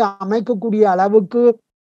அரசாங்கத்தை அமைக்கக்கூடிய அளவுக்கு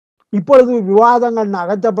இப்பொழுது விவாதங்கள்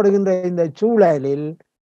நகர்த்தப்படுகின்ற இந்த சூழலில்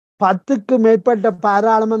 10க்கு மேற்பட்ட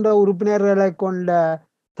பாராளுமன்ற உறுப்பினர்களை கொண்ட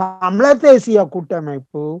தமிழர் தேசிய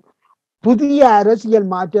கூட்டமைப்பு புதிய அரசியல்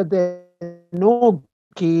மாற்றத்தை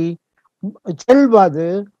நோக்கி செல்வது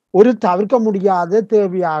ஒரு தவிர்க்க முடியாத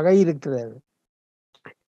தேவையாக இருக்கிறது.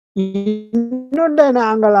 இன்னொன்று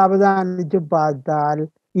நாங்கள் அவதானித்து பார்த்தால்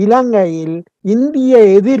இலங்கையில் இந்திய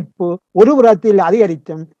எதிர்ப்பு ஒரு புறத்தில்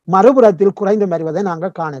அதிகரித்தும் மறுபுறத்தில் குறைந்து வருவதை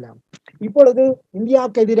நாங்கள் காணலாம். இப்பொழுது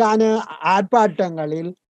இந்தியாவுக்கு எதிரான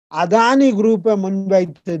ஆர்ப்பாட்டங்களில் அதானி குரூப்பை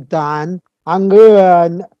முன்வைத்துத்தான் அங்கு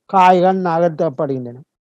காய்கள் நகர்த்தப்படுகின்றன.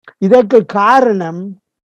 இதற்கு காரணம்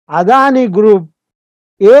அதானி குரூப்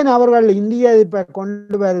ஏன் அவர்கள் இந்திய எதிர்ப்பை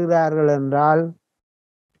கொண்டு வருகிறார்கள் என்றால்,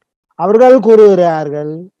 அவர்கள்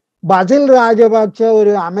கூறுகிறார்கள் பசில் ராஜபக்ச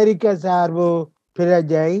ஒரு அமெரிக்க சார்பு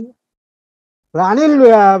பிரஜை, ரணில்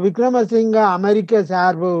விக்ரமசிங்க அமெரிக்க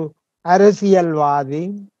சார்பு அரசியல்வாதி.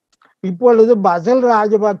 இப்பொழுது பசில்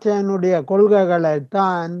ராஜபக்சனுடைய கொள்கைகளை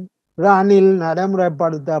தான் ரணில்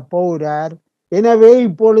நடைமுறைப்படுத்த போகிறார். எனவே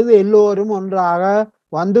இப்பொழுது எல்லோரும் ஒன்றாக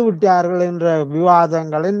வந்து விட்டார்கள் என்ற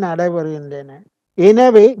விவாதங்களில் நடைபெறுகின்றன.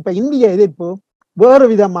 எனவே இப்ப இந்திய எதிர்ப்பு வேறு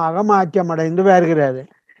விதமாக மாற்றமடைந்து வருகிறது.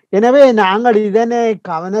 எனவே நாங்கள் இதனை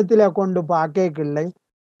கவனத்தில கொண்டு பார்க்கவில்லை.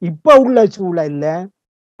 இப்ப உள்ள சூழல்ல,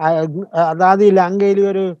 அதாவது இலங்கையில்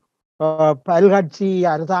ஒரு பல்கட்சி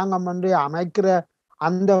அரசாங்கம் வந்து அமைக்கிற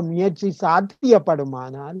அந்த முயற்சி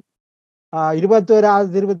சாத்தியப்படுமானால்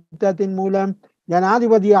 21வது திருத்தத்தின் மூலம்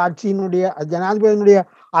ஜனாதிபதியினுடைய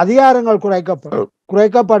அதிகாரங்கள்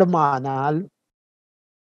குறைக்கப்படுமானால்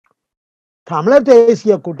தமிழர்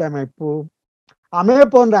தேசிய கூட்டமைப்பு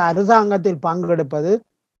போன்ற அரசாங்கத்தில் பங்கெடுப்பது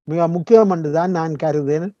மிக முக்கியம் என்றுதான் நான்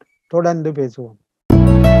கருதுகிறேன். தொடர்ந்து பேசுவோம்.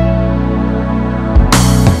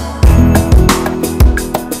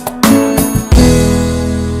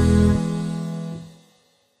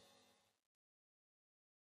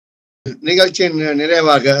 நிகழ்ச்சியின்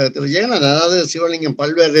நிறைவாக திரு ஜெயநாதன், அதாவது சிவலிங்கம்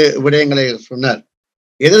பல்வேறு விடயங்களை சொன்னார்.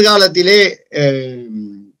 எதிர்காலத்திலே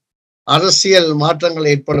அரசியல் மாற்றங்கள்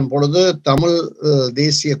ஏற்படும் பொழுது தமிழ்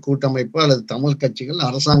தேசிய கூட்டமைப்பு அல்லது தமிழ் கட்சிகள்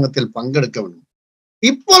அரசாங்கத்தில் பங்கெடுக்க வேண்டும்.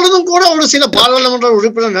 இப்பொழுதும் கூட ஒரு சில பாராளுமன்ற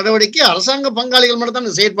உறுப்பினர் நடவடிக்கை அரசாங்க பங்காளிகள் மட்டும்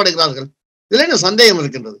தான் செயற்படுகிறார்கள். இதுல என்ன சந்தேகம்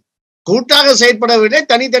இருக்கின்றது? கூட்டாக செயற்படவில்லை,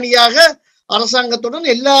 தனித்தனியாக அரசாங்கத்துடன்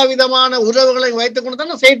எல்லா விதமான உறவுகளையும் வைத்துக் கொண்டு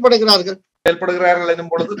தான் செயற்படுகிறார்கள் எனும்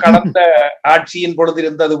பொழுது கடந்த ஆட்சியின் பொழுது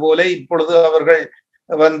இருந்தது போல இப்பொழுது அவர்கள்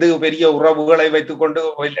பெரிய உறவுகளை வைத்துக் கொண்டு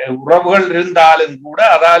உறவுகள் இருந்தாலும் கூட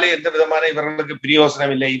அதாலே எந்த விதமான இவர்களுக்கு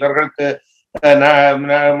பிரயோசனம் இல்லை. இவர்களுக்கு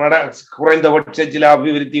குறைந்தபட்ச சில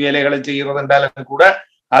அபிவிருத்தி வேலைகளை செய்கிறது என்றாலும் கூட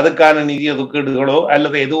அதுக்கான நிதி ஒதுக்கீடுகளோ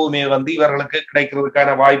அல்லது எதுவுமே இவர்களுக்கு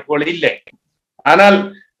கிடைக்கிறதுக்கான வாய்ப்புகள் இல்லை. ஆனால்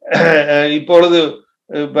இப்பொழுது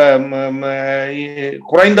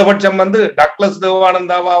குறைந்தபட்சம் டக்ளஸ்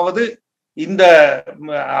தேவானந்தாவாவது இந்த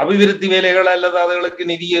அபிவிருத்தி வேலைகள் அல்லது அதுகளுக்கு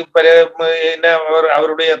நிதி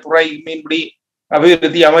அவருடைய துறை மீன்பிடி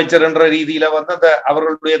அபிவிருத்தி அமைச்சர் என்ற ரீதியில அந்த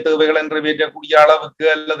அவர்களுடைய தேவைகளை நிறைவேற்றக்கூடிய அளவுக்கு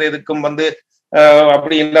அல்லது எதுக்கும்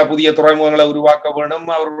அப்படி இல்ல புதிய துறைமுகங்களை உருவாக்க வேணும்,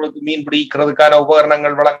 அவர்களுக்கு மீன் பிடிக்கிறதுக்கான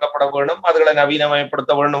உபகரணங்கள் வழங்கப்பட வேணும், அதுகளை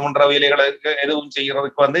நவீனமயப்படுத்த வேண்டும் என்ற வேலைகளை எதுவும்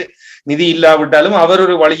செய்யறதுக்கு நிதி இல்லாவிட்டாலும் அவர்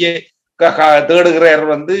ஒரு வழியை தேடுகிறார்.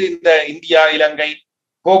 இந்த இந்தியா இலங்கை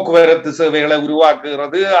போக்குவரத்து சேவைகளை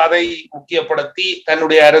உருவாக்குகிறது, அதை முக்கியப்படுத்தி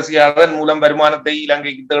தன்னுடைய அரசியல் மூலம் வருமானத்தை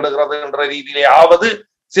இலங்கைக்கு தேடுகிறது என்ற ரீதியிலே ஆவது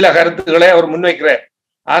சில கருத்துக்களை அவர் முன்வைக்கிறார்.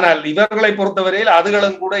 ஆனால் இவர்களை பொறுத்தவரையில்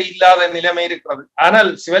அதுகளும் கூட இல்லாத நிலைமை இருக்கிறது. ஆனால்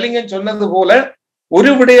சிவலிங்கம் சொன்னது போல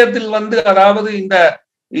ஒரு விடயத்தில் அதாவது இந்த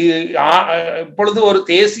இப்பொழுது ஒரு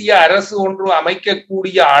தேசிய அரசு ஒன்று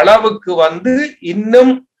அமைக்கக்கூடிய அளவுக்கு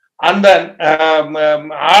இன்னும் அந்த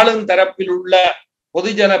ஆளும் தரப்பில் உள்ள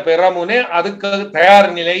பொதுஜன பெரமுனே அதுக்கு தயார்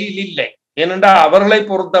நிலையில் இல்லை. ஏனென்றால் அவர்களை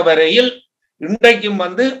பொறுத்தவரையில் இன்றைக்கும்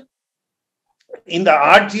இந்த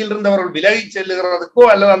ஆட்சியில் இருந்தவர்கள் விலகி செல்லுகிறதுக்கோ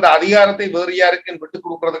அல்லது அந்த அதிகாரத்தை வேறு யாருக்கு விட்டுக்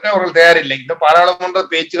கொடுக்கறதுக்கோ அவர்கள் தயாரில்லை. இந்த பாராளுமன்ற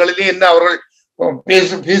பேச்சுகளிலே என்ன அவர்கள்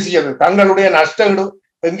பேசியது, தங்களுடைய நஷ்டஈடு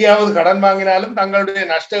எங்கேயாவது கடன் வாங்கினாலும் தங்களுடைய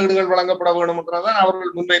நஷ்டஈடுகள் வழங்கப்பட வேண்டும் என்றுதான்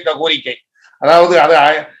அவர்கள் முன்வைத்த கோரிக்கை. அதாவது அது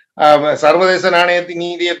சர்வதேச நாணயத்தின்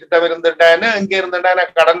நீதிய திட்டம் இருந்துட்டான எங்கே இருந்துட்டான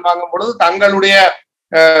கடன் வாங்கும் பொழுது தங்களுடைய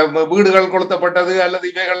வீடுகள் கொளுத்தப்பட்டது அல்லது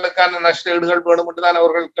இவைகளுக்கான நஷ்டஈடுகள் வேணும் என்றுதான்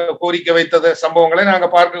அவர்கள் கோரிக்கை வைத்தது சம்பவங்களை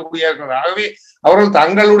நாங்கள் பார்க்கக்கூடிய இருக்கிறது. ஆகவே அவர்கள்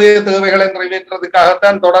தங்களுடைய தேவைகளை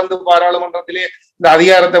நிறைவேற்றுறதுக்காகத்தான் தொடர்ந்து பாராளுமன்றத்திலே இந்த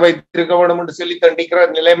அதிகாரத்தை வைத்திருக்க வேண்டும் என்று சொல்லி தண்டிக்கிற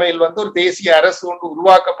நிலைமையில் ஒரு தேசிய அரசு ஒன்று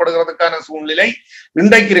உருவாக்கப்படுகிறதுக்கான சூழ்நிலை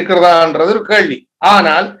இன்றைக்கு இருக்கிறதான்றது ஒரு கேள்வி.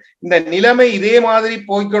 ஆனால் இந்த நிலைமை இதே மாதிரி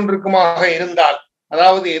போய்கொண்டிருக்குமாக இருந்தால்,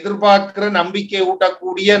 அதாவது எதிர்பார்க்கிற நம்பிக்கை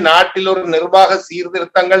ஊட்டக்கூடிய நாட்டில் ஒரு நிர்வாக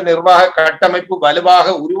சீர்திருத்தங்கள் நிர்வாக கட்டமைப்பு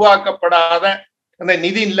வலுவாக உருவாக்கப்படாத அந்த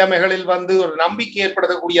நிதி நிலைமைகளில் ஒரு நம்பிக்கை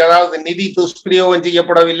ஏற்படுத்தக்கூடிய, அதாவது நிதி துஷ்பிரயோகம்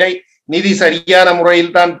செய்யப்படவில்லை, நிதி சரியான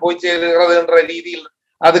முறையில் தான் போய் சேருகிறது என்ற ரீதியில்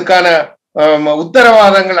அதுக்கான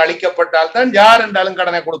உத்தரவாதங்கள் அளிக்கப்பட்டால் தான் யார் என்றாலும்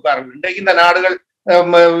கடனை கொடுப்பார்கள். இன்றைக்கு இந்த நாடுகள்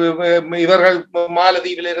இவர்கள்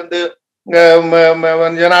மாலத்தீவிலிருந்து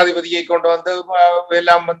ஜனாதிபதியை கொண்டு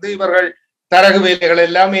எல்லாம் இவர்கள் தரகு வேலைகள்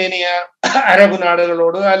எல்லாம் ஏனைய அரபு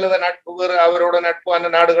நாடுகளோடு அல்லது நட்பு அவரோட நட்பான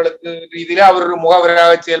நாடுகளுக்கு ரீதியில அவர் ஒரு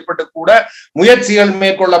முகவராக செயல்பட்டு கூட முயற்சிகள்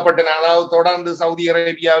மேற்கொள்ளப்பட்டன. அதாவது தொடர்ந்து சவுதி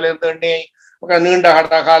அரேபியாவிலிருந்து எண்ணெயை நீண்ட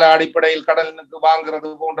கால அடிப்படையில் கடலுக்கு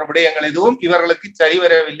வாங்குறது போன்ற விடயங்கள் எதுவும் இவர்களுக்கு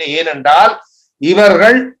சரிவரவில்லை. ஏனென்றால்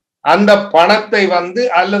இவர்கள் அந்த பணத்தை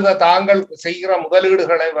அல்லது தாங்கள் செய்கிற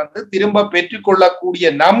முதலீடுகளை திரும்ப பெற்றுக்கொள்ளக்கூடிய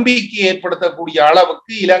நம்பிக்கை ஏற்படுத்தக்கூடிய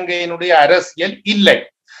அளவுக்கு இலங்கையினுடைய அரசியல் இல்லை.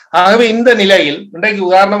 ஆகவே இந்த நிலையில் இன்றைக்கு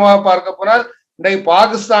உதாரணமாக பார்க்க போனால் இன்றைக்கு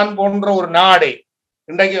பாகிஸ்தான் போன்ற ஒரு நாடே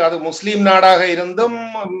இன்றைக்கு அது முஸ்லீம் நாடாக இருந்தும்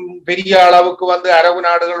பெரிய அளவுக்கு அரபு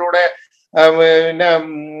நாடுகளோட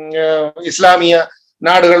இஸ்லாமிய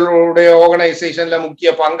நாடுகளுடைய ஆர்கனைசேஷன்ல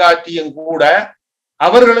முக்கிய பங்காற்றியும் கூட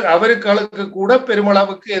அவர்களுக்கு கூட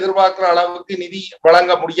பெருமளவுக்கு எதிர்பார்க்கிற அளவுக்கு நிதி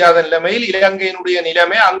வழங்க முடியாத நிலைமையில் இலங்கையினுடைய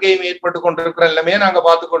நிலைமை அங்கேயும் ஏற்பட்டு கொண்டிருக்கிற நிலைமையை நாங்க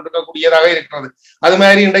பார்த்து கொண்டிருக்கக்கூடியதாக இருக்கிறது. அது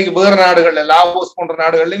மாதிரி இன்றைக்கு வேறு நாடுகள்ல லாவோஸ் போன்ற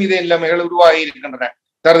நாடுகளிலும் இதே நிலைமைகள் உருவாகி இருக்கின்றன.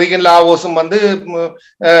 தர்திகன் லாவோஸும்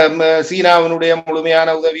சீனாவினுடைய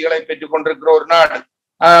முழுமையான உதவிகளை பெற்றுக் கொண்டிருக்கிற ஒரு நாடு,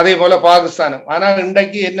 அதே போல பாகிஸ்தானும். ஆனால்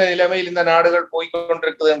இன்றைக்கு என்ன நிலைமையில் இந்த நாடுகள்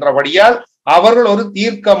போய்கொண்டிருக்குது என்றபடியால் அவர்கள் ஒரு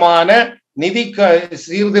தீர்க்கமான நிதி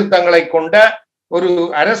சீர்திருத்தங்களை கொண்ட ஒரு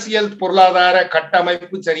அரசியல் பொருளாதார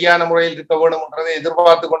கட்டமைப்பு சரியான முறையில் இருக்க வேண்டும் என்றதை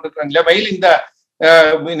எதிர்பார்த்து கொண்டிருக்கிற நிலைமையில் இந்த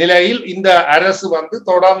நிலையில் இந்த அரசு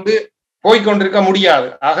தொடர்ந்து போய்கொண்டிருக்க முடியாது.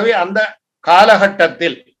 ஆகவே அந்த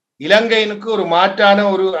காலகட்டத்தில் இலங்கையினுக்கு ஒரு மாற்றான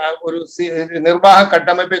ஒரு நிர்வாக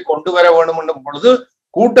கட்டமைப்பை கொண்டு வர வேண்டும் என்னும் பொழுது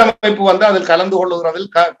கூட்டமைப்பு அதில் கலந்து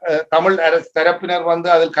கொள்ளுகிறதில் தமிழ் அரசு தரப்பினர்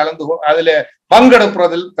அதில்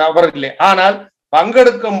பங்கெடுப்பதில் தவறில்லை. ஆனால்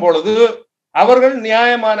பங்கெடுக்கும் பொழுது அவர்கள்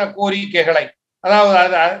நியாயமான கோரிக்கைகளை,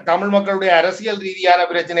 அதாவது தமிழ் மக்களுடைய அரசியல் ரீதியான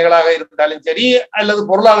பிரச்சனைகளாக இருந்தாலும் சரி அல்லது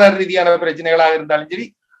பொருளாதார ரீதியான பிரச்சனைகளாக இருந்தாலும் சரி,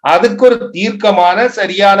 அதுக்கு ஒரு தீர்க்கமான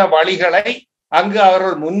சரியான வழிகளை அங்கு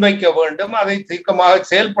அவர்கள் முன்வைக்க வேண்டும். அதை தீர்க்கமாக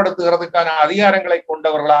செயல்படுத்துகிறதுக்கான அதிகாரங்களை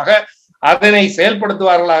கொண்டவர்களாக அதனை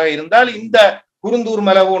செயல்படுத்துவார்களாக இருந்தால் இந்த குருந்தூர்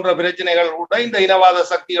மலை போன்ற பிரச்சனைகள் கூட இந்த இனவாத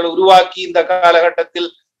சக்திகள் உருவாக்கி இந்த காலகட்டத்தில்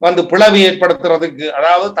வந்து பிளவு ஏற்படுத்துறதுக்கு,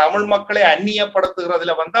 அதாவது தமிழ் மக்களை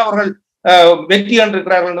அந்நியப்படுத்துகிறதுல வந்து அவர்கள் வெற்றி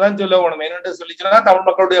கண்டிருக்கிறார்கள் தான் சொல்ல வேணும். என்னென்று சொல்லிச்சுன்னா, தமிழ்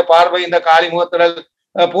மக்களுடைய பார்வை இந்த காலிமுகத்திடல்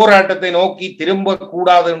போராட்டத்தை நோக்கி திரும்ப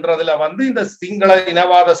கூடாதுன்றதுல வந்து இந்த சிங்கள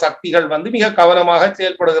இனவாத சக்திகள் வந்து மிக கவனமாக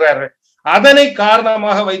செயல்படுகிறார்கள். அதனை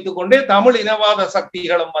காரணமாக வைத்துக் கொண்டே தமிழ் இனவாத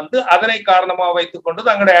சக்திகளும் வந்து அதனை காரணமாக வைத்துக் கொண்டு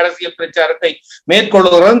தங்களுடைய அரசியல் பிரச்சாரத்தை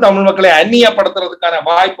மேற்கொள்ளுகிறதும் தமிழ் மக்களை அந்நியப்படுத்துறதுக்கான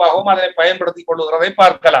வாய்ப்பாகவும் அதனை பயன்படுத்திக் கொள்ளுகிறதை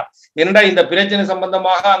பார்க்கலாம். ஏனென்றால் இந்த பிரச்சனை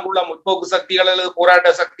சம்பந்தமாக அங்குள்ள முற்போக்கு சக்திகள் அல்லது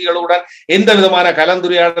போராட்ட சக்திகளுடன் எந்த விதமான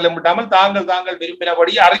கலந்துரையாடலும் விட்டாமல் தாங்கள்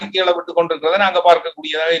விரும்பினபடி அறிக்கைகளை விட்டுக் கொண்டிருக்கிறதை நாங்கள்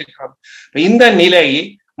பார்க்கக்கூடியதாக இருக்கிறோம். இந்த நிலை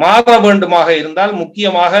மாற வேண்டுமாக இருந்தால்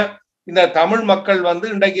முக்கியமாக இந்த தமிழ் மக்கள் வந்து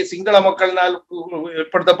இன்றைக்கு சிங்கள மக்களினால்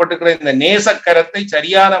ஏற்படுத்தப்பட்டிருக்கிற இந்த நேசக்கரத்தை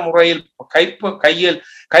சரியான முறையில்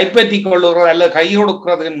கைப்பற்றிக் கொள்ளுகிறது அல்லது கை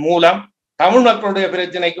கொடுக்கிறதன் மூலம் தமிழ் மக்களுடைய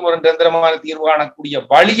பிரச்சனைக்கும் ஒரு நிரந்தரமான தீர்வு காணக்கூடிய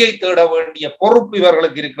வழியை தேட வேண்டிய பொறுப்பு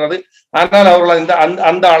இவர்களுக்கு இருக்கிறது. ஆனால் அவர்கள்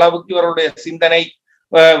அந்த அளவுக்கு இவர்களுடைய சிந்தனை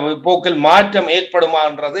போக்கில் மாற்றம் ஏற்படுமா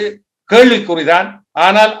என்றது கேள்விக்குறிதான்.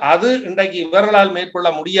 ஆனால் அது இன்றைக்கு இவர்களால் மேற்கொள்ள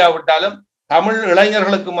முடியாவிட்டாலும் தமிழ்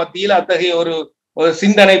இளைஞர்களுக்கு மத்தியில் அத்தகைய ஒரு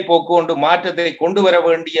சிந்தனை போக்கு கொண்டு மாற்றத்தை கொண்டு வர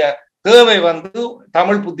வேண்டிய தேவை வந்து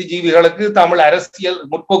தமிழ் புத்திஜீவிகளுக்கு, தமிழ் அரசியல்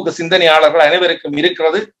முற்போக்கு சிந்தனையாளர்கள் அனைவருக்கும்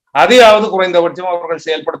இருக்கிறது. அதையாவது குறைந்தபட்சம் அவர்கள்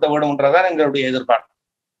செயல்படுத்த வேண்டும் என்றதான் எங்களுடைய எதிர்பார்ப்பு.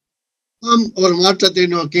 ஒரு மாற்றத்தை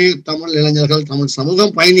நோக்கி தமிழ் இளைஞர்கள், தமிழ்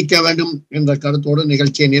சமூகம் பயணிக்க வேண்டும் என்ற கருத்தோடு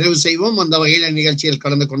நிகழ்ச்சியை நிறைவு செய்வோம். அந்த வகையில் நிகழ்ச்சியில்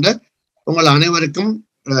கலந்து கொண்ட உங்கள் அனைவருக்கும்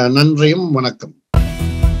நன்றியும் வணக்கம்.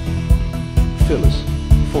 Phyllis,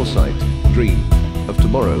 foresight, dream of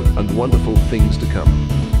tomorrow and wonderful things to come.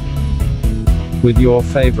 With your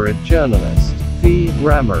favorite journalist, V.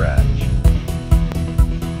 Ramaraj.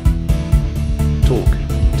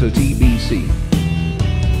 talktotbc.